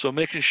 So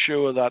making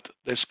sure that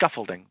there's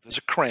scaffolding, there's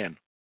a crane,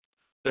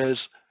 there's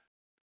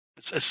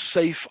a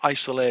safe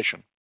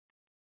isolation.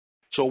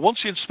 So once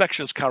the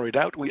inspection is carried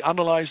out, we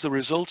analyze the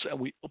results and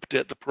we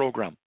update the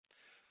program.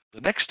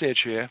 The next stage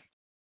here,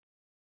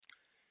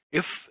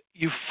 if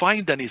you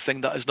find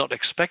anything that is not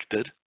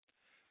expected,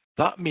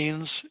 that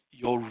means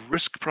your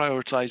risk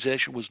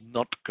prioritization was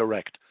not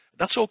correct.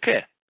 That's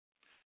okay,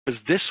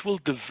 because this will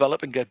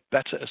develop and get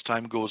better as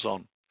time goes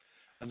on.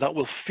 And that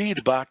will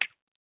feed back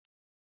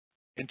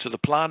into the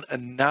plan,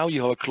 and now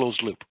you have a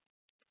closed loop.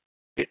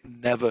 It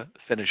never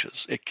finishes.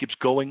 It keeps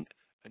going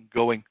and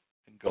going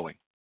and going.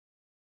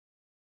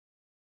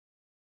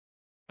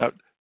 Now,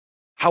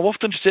 how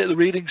often to take the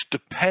readings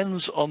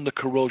depends on the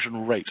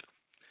corrosion rate.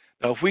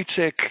 Now, if we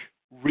take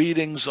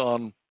readings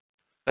on,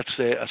 let's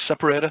say, a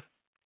separator,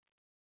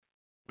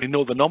 we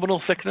know the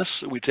nominal thickness,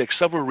 we take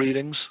several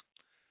readings.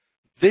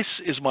 This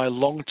is my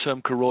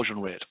long-term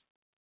corrosion rate.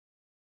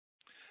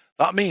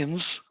 That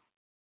means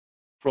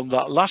from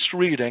that last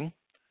reading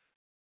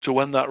to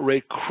when that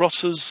rate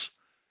crosses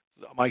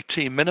my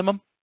T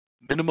minimum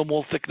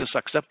wall thickness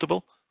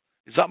acceptable,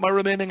 is that my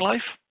remaining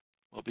life?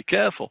 Well, be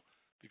careful,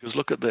 because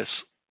look at this.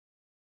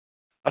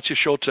 That's your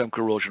short-term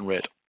corrosion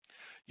rate.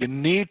 You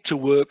need to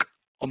work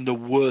on the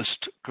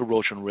worst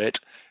corrosion rate,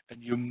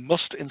 and you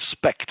must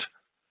inspect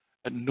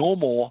at no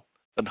more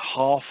than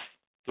half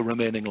the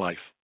remaining life.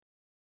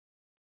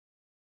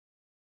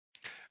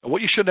 And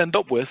what you should end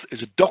up with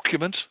is a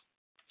document,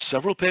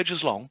 several pages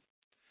long,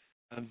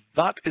 and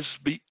that is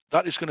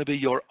going to be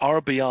your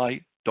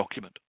RBI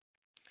document.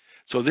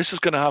 So this is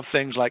going to have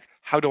things like,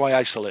 how do I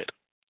isolate?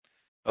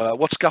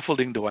 What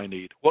scaffolding do I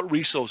need? What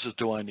resources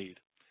do I need?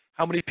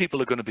 How many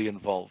people are going to be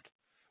involved?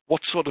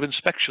 What sort of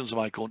inspections am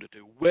I going to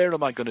do? Where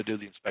am I going to do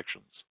the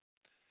inspections?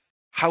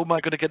 How am I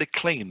going to get it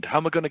cleaned? How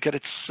am I going to get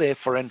it safe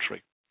for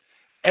entry?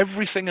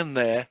 Everything in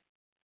there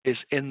is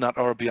in that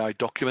RBI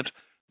document.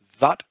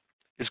 That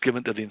is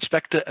given to the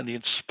inspector, and the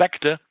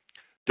inspector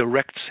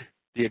directs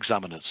the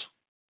examiners.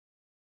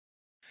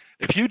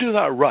 If you do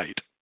that right,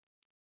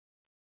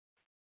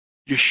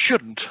 you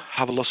shouldn't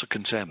have a loss of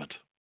containment.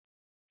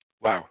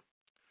 Wow.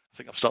 I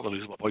think I'm starting to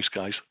lose my voice,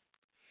 guys.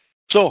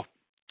 So,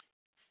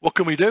 what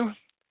can we do?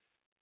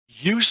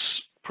 Use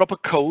proper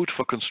code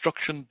for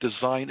construction,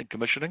 design, and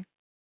commissioning.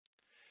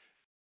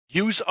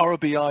 Use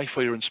RBI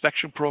for your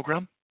inspection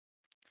program.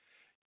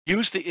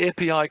 Use the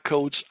API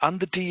codes and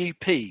the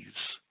DEPs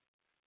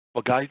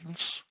for guidance.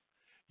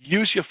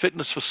 Use your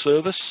fitness for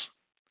service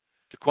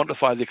to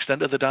quantify the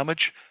extent of the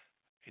damage.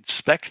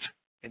 Inspect,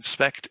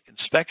 inspect,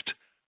 inspect,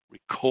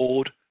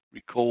 record,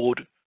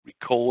 record,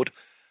 record.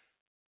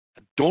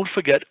 And don't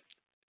forget,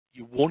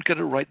 you won't get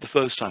it right the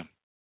first time.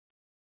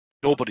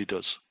 Nobody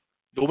does.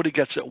 Nobody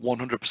gets it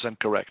 100%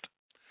 correct.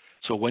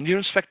 So when your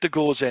inspector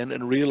goes in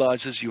and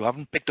realizes you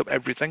haven't picked up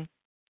everything,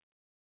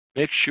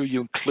 make sure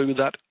you include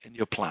that in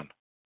your plan.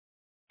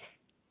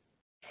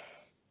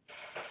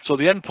 So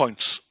the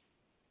endpoints.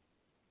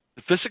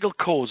 The physical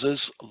causes,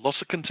 loss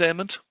of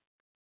containment.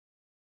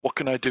 What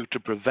can I do to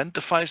prevent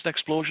the fires and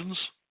explosions?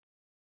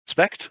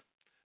 Inspect.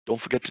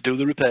 Don't forget to do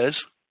the repairs.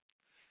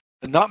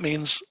 And that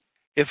means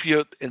if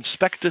your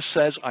inspector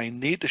says, I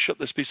need to shut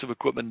this piece of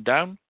equipment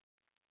down,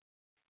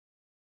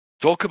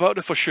 talk about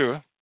it for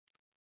sure,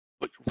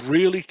 but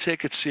really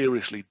take it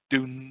seriously.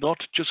 Do not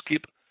just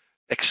keep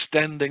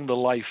extending the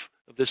life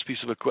of this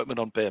piece of equipment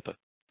on paper,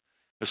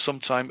 because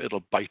sometime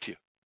it'll bite you.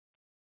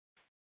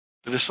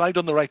 To decide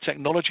on the right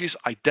technologies,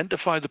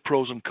 identify the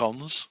pros and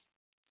cons.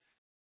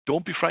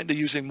 Don't be frightened of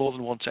using more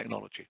than one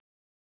technology.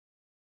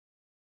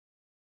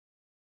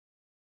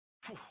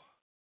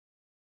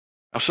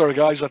 I'm sorry,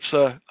 guys,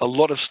 that's a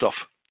lot of stuff.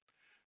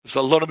 There's a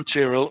lot of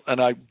material,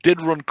 and I did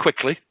run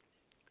quickly,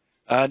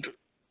 and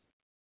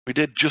we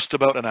did just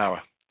about an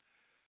hour.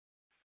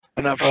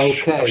 And I'm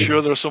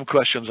sure there are some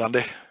questions,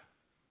 Andy.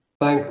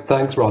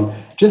 Thanks,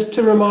 Ron. Just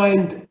to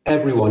remind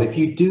everyone, if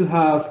you do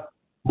have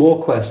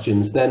more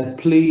questions, then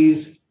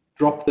please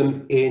drop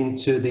them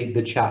into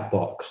the chat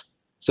box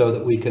so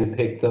that we can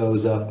pick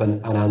those up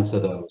and answer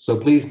those. So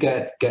please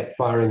get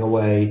firing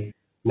away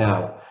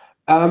now.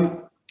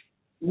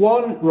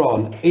 One,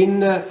 Ron,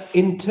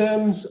 in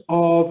terms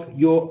of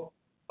your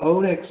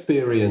own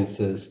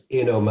experiences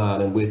in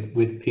Oman and with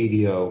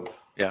PDO,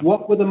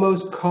 what were the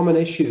most common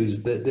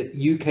issues that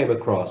you came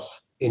across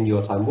in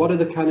your time? What are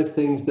the kind of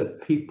things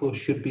that people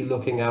should be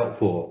looking out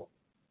for?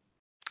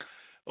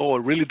 Oh,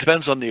 it really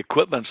depends on the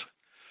equipment.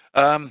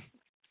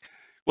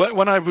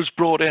 When I was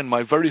brought in,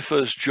 my very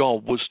first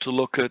job was to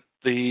look at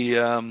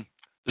the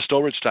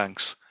storage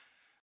tanks,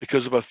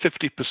 because about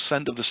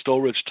 50% of the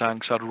storage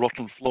tanks had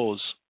rotten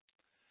floors,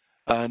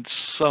 and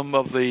some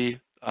of the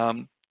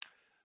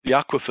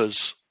aquifers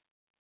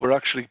were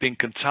actually being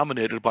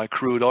contaminated by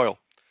crude oil.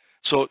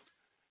 So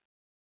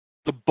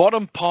the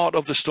bottom part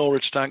of the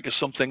storage tank is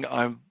something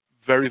I'm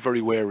very,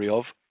 very wary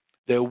of.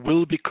 There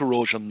will be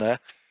corrosion there.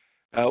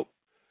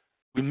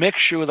 We make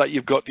sure that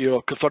you've got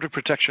your cathodic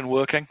protection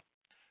working,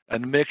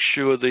 and make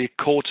sure the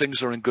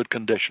coatings are in good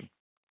condition.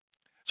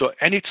 So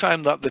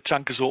anytime that the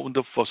tank is opened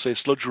up for, say,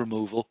 sludge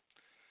removal,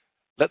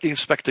 let the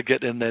inspector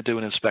get in there, do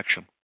an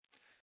inspection.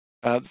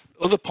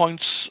 Other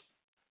points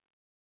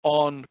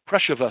on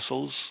pressure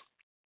vessels,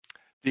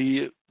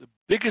 the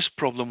biggest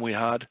problem we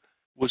had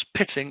was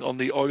pitting on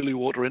the oily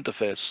water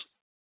interface.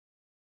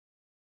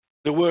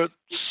 There were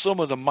some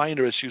of the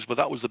minor issues, but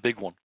that was the big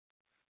one.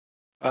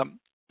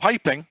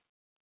 Piping,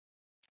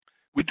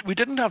 we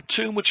didn't have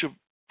too much of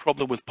a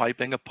problem with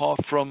piping apart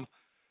from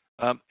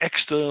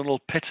external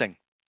pitting.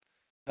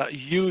 That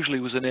usually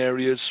was in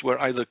areas where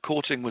either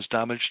coating was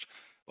damaged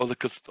or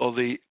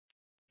the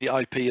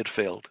IP had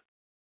failed,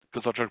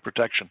 cathodic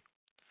protection.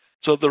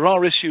 So there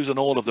are issues in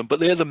all of them, but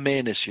they're the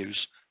main issues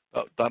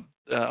that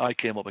I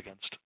came up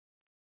against.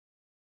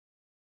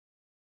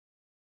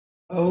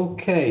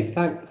 Okay,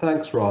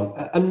 thanks,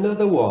 Ron.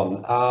 Another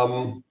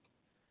one,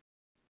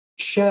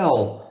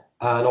 Shell,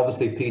 and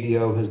obviously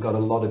PDO has got a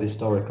lot of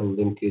historical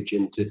linkage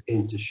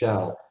into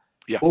Shell.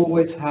 Yeah.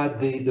 Always had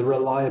the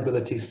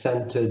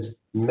reliability-centered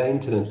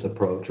maintenance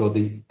approach, or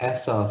the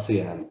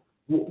SRCM.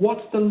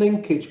 What's the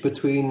linkage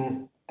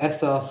between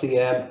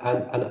SRCM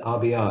and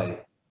RBI?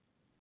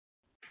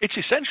 It's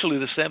essentially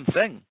the same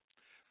thing.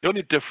 The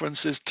only difference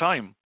is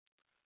time.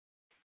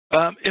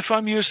 If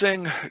I'm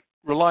using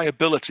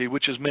reliability,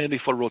 which is mainly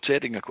for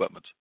rotating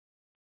equipment,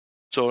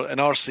 so an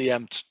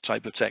RCM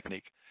type of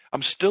technique,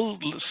 I'm still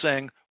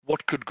saying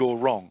what could go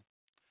wrong.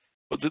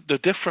 But the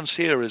difference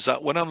here is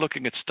that when I'm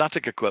looking at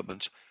static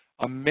equipment,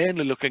 I'm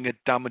mainly looking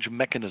at damage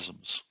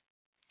mechanisms.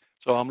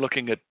 So I'm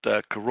looking at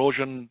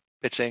corrosion,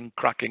 pitting,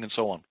 cracking, and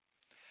so on.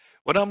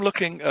 When I'm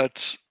looking at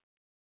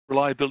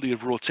reliability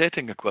of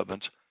rotating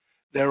equipment,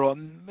 there are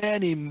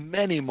many,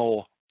 many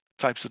more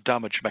types of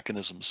damage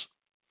mechanisms.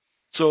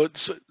 So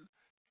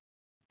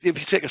if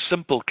you take a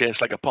simple case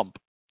like a pump,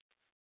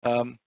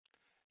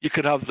 you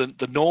could have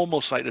the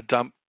normal type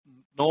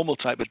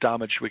of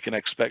damage we can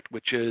expect,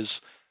 which is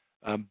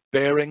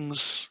bearings,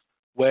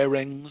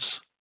 wearings.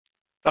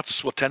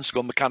 That's what tends to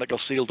go mechanical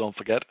seal, don't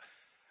forget.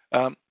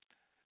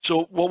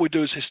 So what we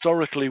do is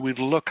historically we'd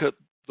look at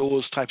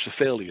those types of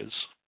failures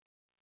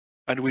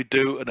and we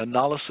do an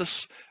analysis,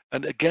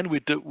 and again we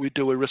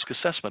do a risk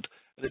assessment,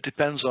 and it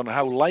depends on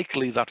how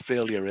likely that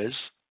failure is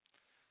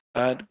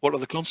and what are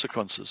the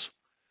consequences.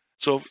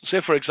 So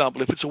say for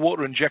example, if it's a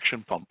water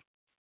injection pump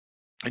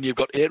and you've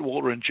got 8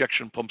 water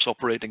injection pumps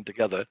operating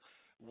together,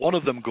 one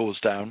of them goes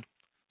down,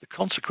 the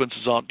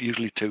consequences aren't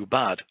usually too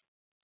bad.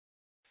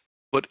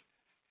 But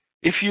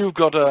if you've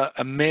got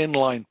a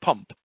mainline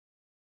pump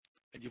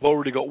and you've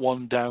already got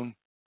one down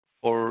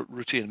for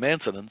routine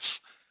maintenance,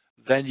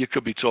 then you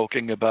could be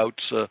talking about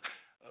a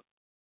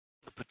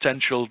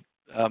potential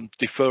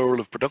deferral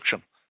of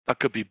production. That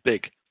could be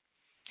big.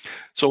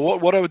 So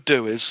what I would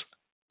do is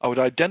I would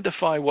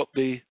identify what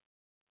the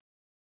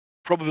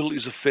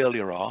probabilities of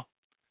failure are,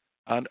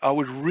 and I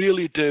would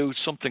really do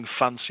something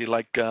fancy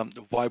like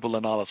Weibull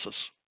analysis.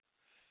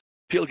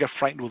 People get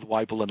frightened with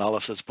Weibull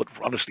analysis, but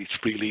honestly,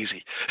 it's real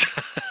easy.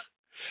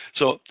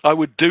 So I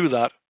would do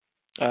that.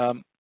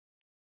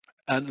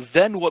 And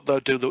then what they'll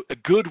do, a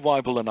good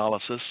Weibull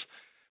analysis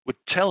would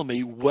tell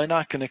me when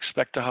I can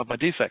expect to have my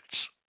defects,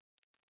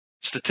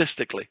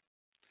 statistically.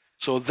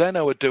 So then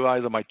I would do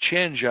either my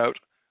change out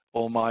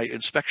or my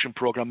inspection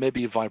program,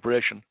 maybe a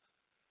vibration,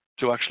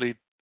 to actually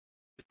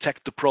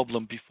detect the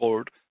problem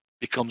before it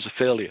becomes a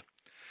failure.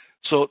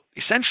 So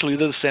essentially,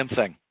 they're the same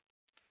thing.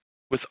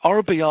 With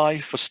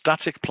RBI for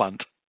static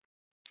plant,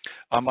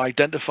 I'm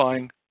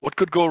identifying what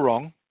could go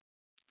wrong,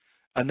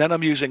 and then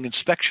I'm using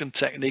inspection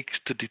techniques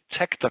to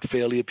detect that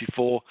failure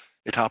before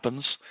it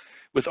happens.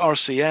 With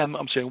RCM,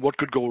 I'm saying what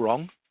could go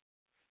wrong,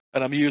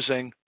 and I'm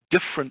using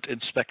different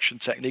inspection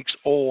techniques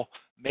or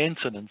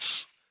maintenance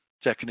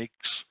techniques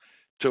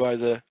to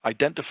either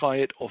identify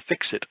it or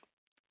fix it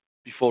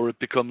before it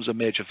becomes a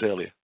major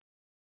failure.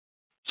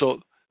 So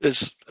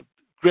there's a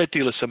great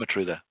deal of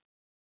symmetry there.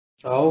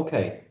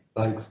 Okay,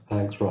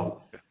 thanks, Ron.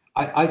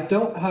 I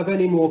don't have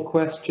any more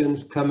questions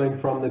coming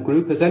from the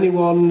group. Has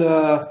anyone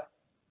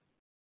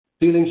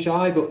feeling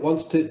shy but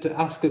wants to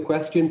ask a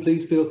question?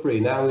 Please feel free.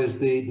 Now is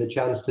the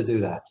chance to do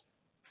that.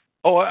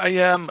 Oh,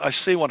 I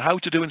see one. How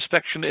to do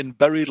inspection in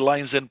buried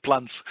lines in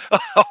plants.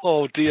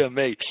 Oh, dear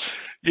me.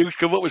 You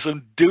come up with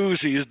some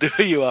doozies,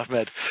 do you,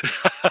 Ahmed?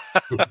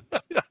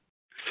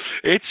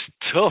 It's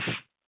tough.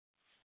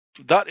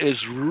 That is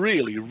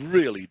really,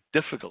 really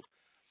difficult.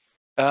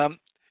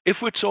 If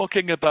we're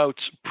talking about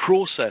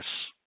process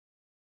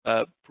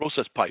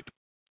pipe,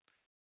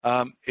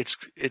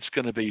 it's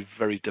going to be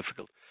very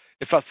difficult.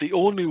 In fact, the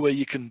only way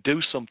you can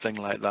do something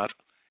like that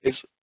is,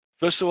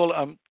 first of all,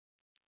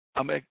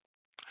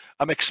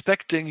 I'm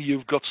expecting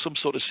you've got some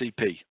sort of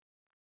CP,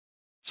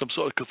 some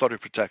sort of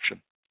cathodic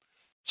protection.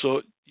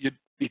 So you'd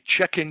be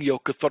checking your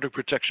cathodic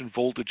protection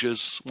voltages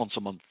once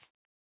a month.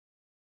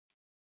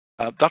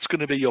 That's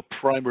going to be your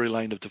primary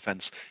line of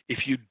defense. If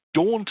you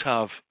don't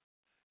have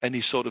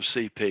any sort of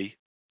CP,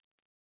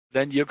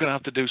 then you're going to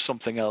have to do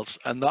something else,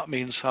 and that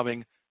means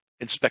having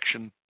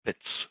inspection pits.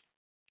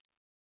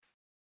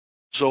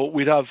 So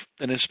we'd have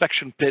an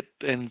inspection pit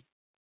in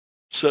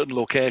certain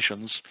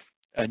locations,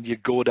 and you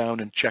go down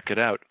and check it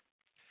out.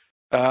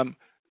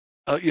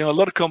 A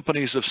lot of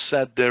companies have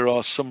said there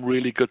are some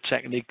really good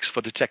techniques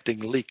for detecting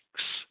leaks,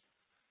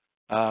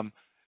 um,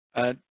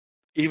 and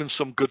even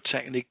some good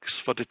techniques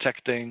for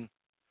detecting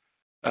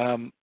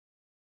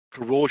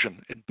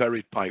corrosion in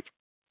buried pipe.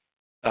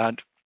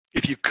 And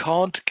if you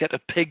can't get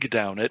a pig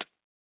down it,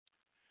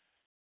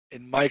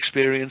 in my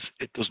experience,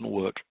 it doesn't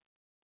work.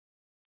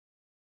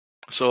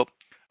 So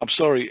I'm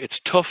sorry, it's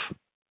tough.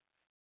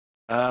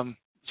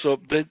 So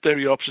there are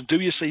your options. Do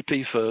your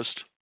CP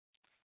first.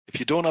 If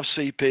you don't have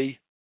CP,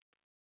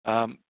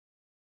 in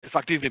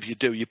fact, even if you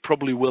do, you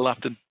probably will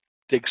have to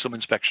dig some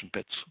inspection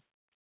pits.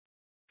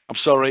 I'm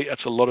sorry,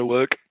 it's a lot of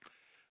work.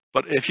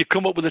 But if you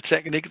come up with a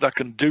technique that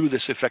can do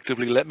this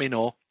effectively, let me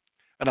know.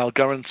 And I'll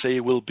guarantee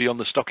we'll be on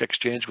the stock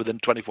exchange within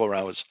 24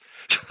 hours.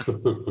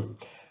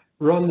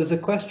 Ron, there's a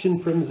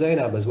question from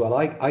Zainab as well.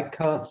 I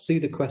can't see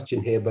the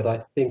question here, but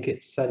I think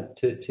it's sent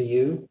to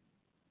you.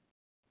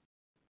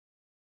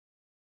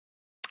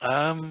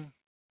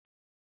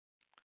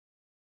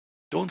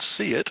 Don't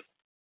see it.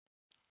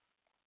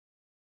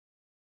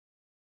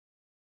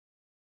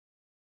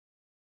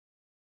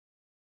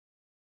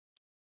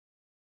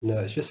 No,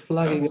 it's just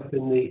flagging up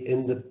in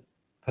the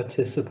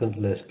participant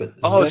list. But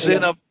oh,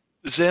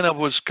 Zainab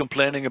was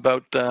complaining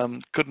about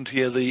couldn't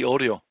hear the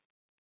audio.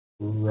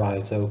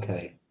 Right.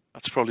 Okay.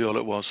 That's probably all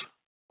it was.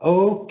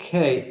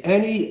 Okay.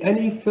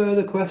 Any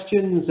further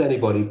questions?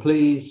 Anybody,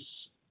 please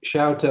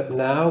shout up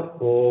now,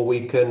 or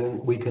we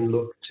can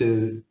look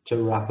to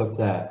wrap up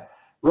there.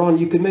 Ron,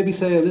 you could maybe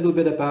say a little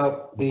bit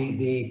about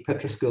the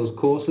PetroSkills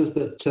courses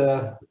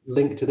that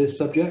link to this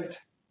subject.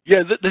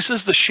 Yeah, this is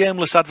the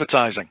shameless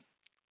advertising.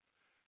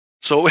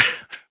 So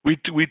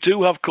we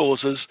do have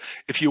courses.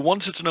 If you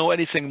wanted to know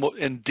anything more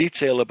in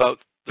detail about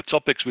the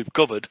topics we've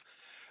covered,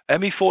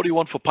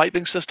 ME41 for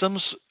piping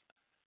systems,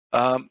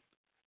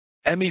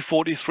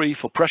 ME43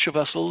 for pressure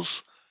vessels,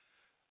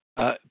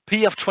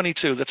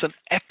 PF22, that's an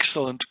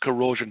excellent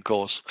corrosion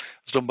course.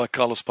 It's done by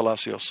Carlos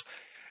Palacios.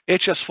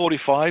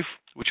 HS45,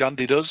 which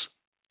Andy does,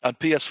 and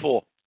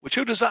PS4. Which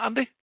who does that,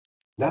 Andy?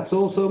 That's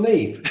also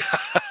me.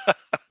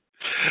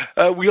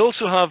 We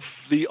also have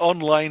the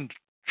online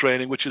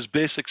training, which is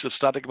basics of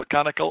static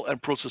mechanical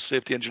and process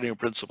safety engineering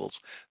principles.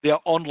 They are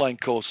online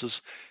courses.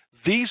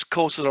 These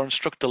courses are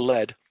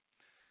instructor-led.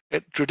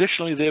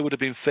 Traditionally, they would have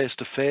been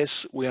face-to-face.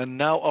 We are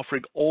now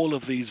offering all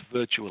of these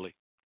virtually.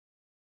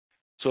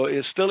 So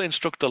it's still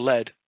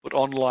instructor-led, but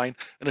online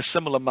in a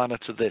similar manner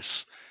to this,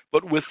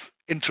 but with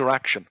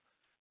interaction.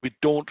 We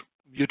don't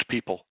mute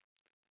people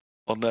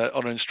on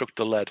an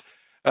instructor-led.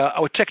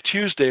 Our Tech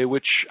Tuesday,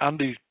 which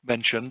Andy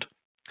mentioned,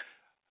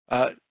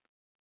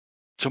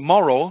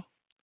 tomorrow,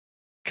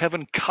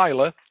 Kevin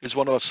Kyler is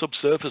one of our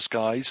subsurface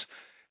guys,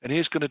 and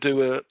he's going to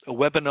do a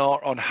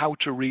webinar on how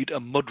to read a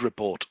mud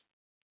report.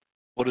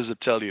 What does it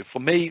tell you? For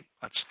me,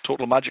 that's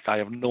total magic. I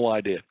have no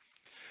idea.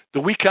 The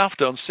week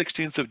after, on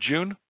 16th of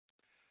June,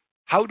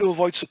 how to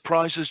avoid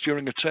surprises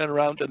during a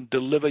turnaround and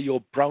deliver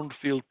your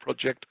brownfield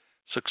project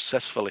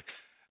successfully.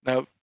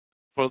 Now,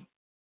 for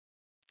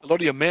a lot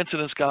of your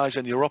maintenance guys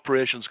and your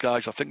operations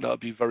guys, I think that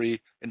would be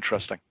very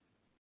interesting.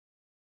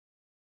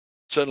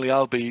 Certainly,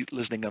 I'll be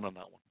listening in on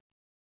that one.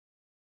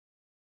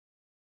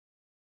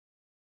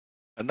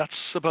 And that's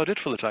about it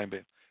for the time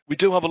being. We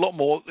do have a lot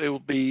more. It will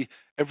be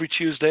every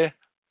Tuesday.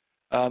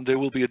 There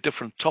will be a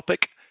different topic.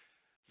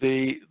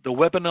 The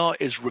webinar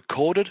is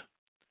recorded.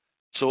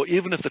 So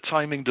even if the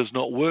timing does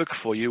not work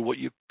for you, what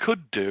you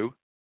could do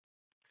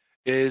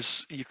is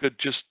you could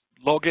just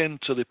log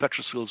into the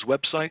PetroSkills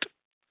website.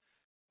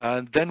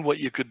 And then what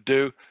you could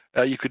do,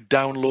 you could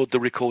download the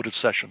recorded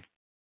session.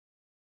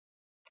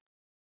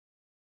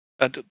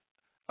 And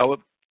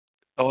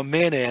our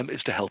main aim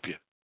is to help you.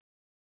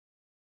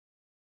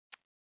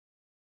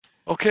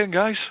 Okay,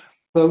 guys.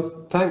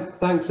 So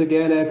thanks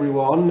again,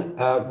 everyone.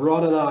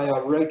 Ron and I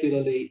are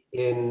regularly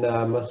in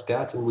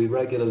Muscat, and we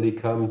regularly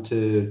come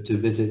to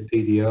visit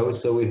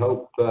PDO. So we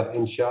hope,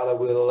 inshallah,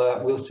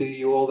 we'll see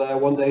you all there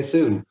one day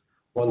soon,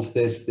 once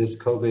this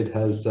COVID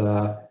has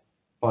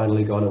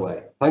finally gone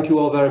away. Thank you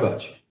all very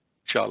much.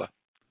 Inshallah.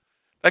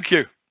 Thank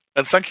you,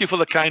 and thank you for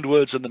the kind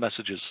words and the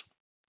messages.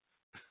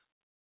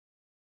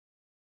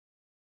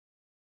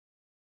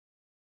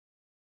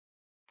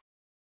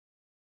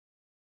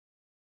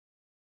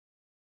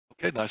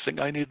 Okay, I think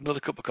I need another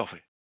cup of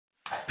coffee.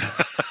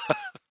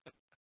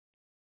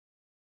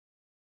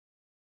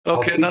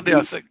 Okay, Nandi,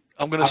 I think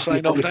I'm going to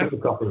sign off now. Cup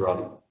of coffee,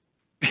 Ron.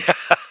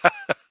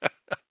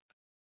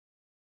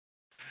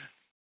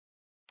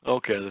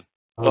 Okay then. Okay.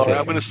 All right,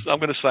 I'm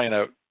going to sign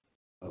out.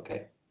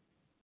 Okay.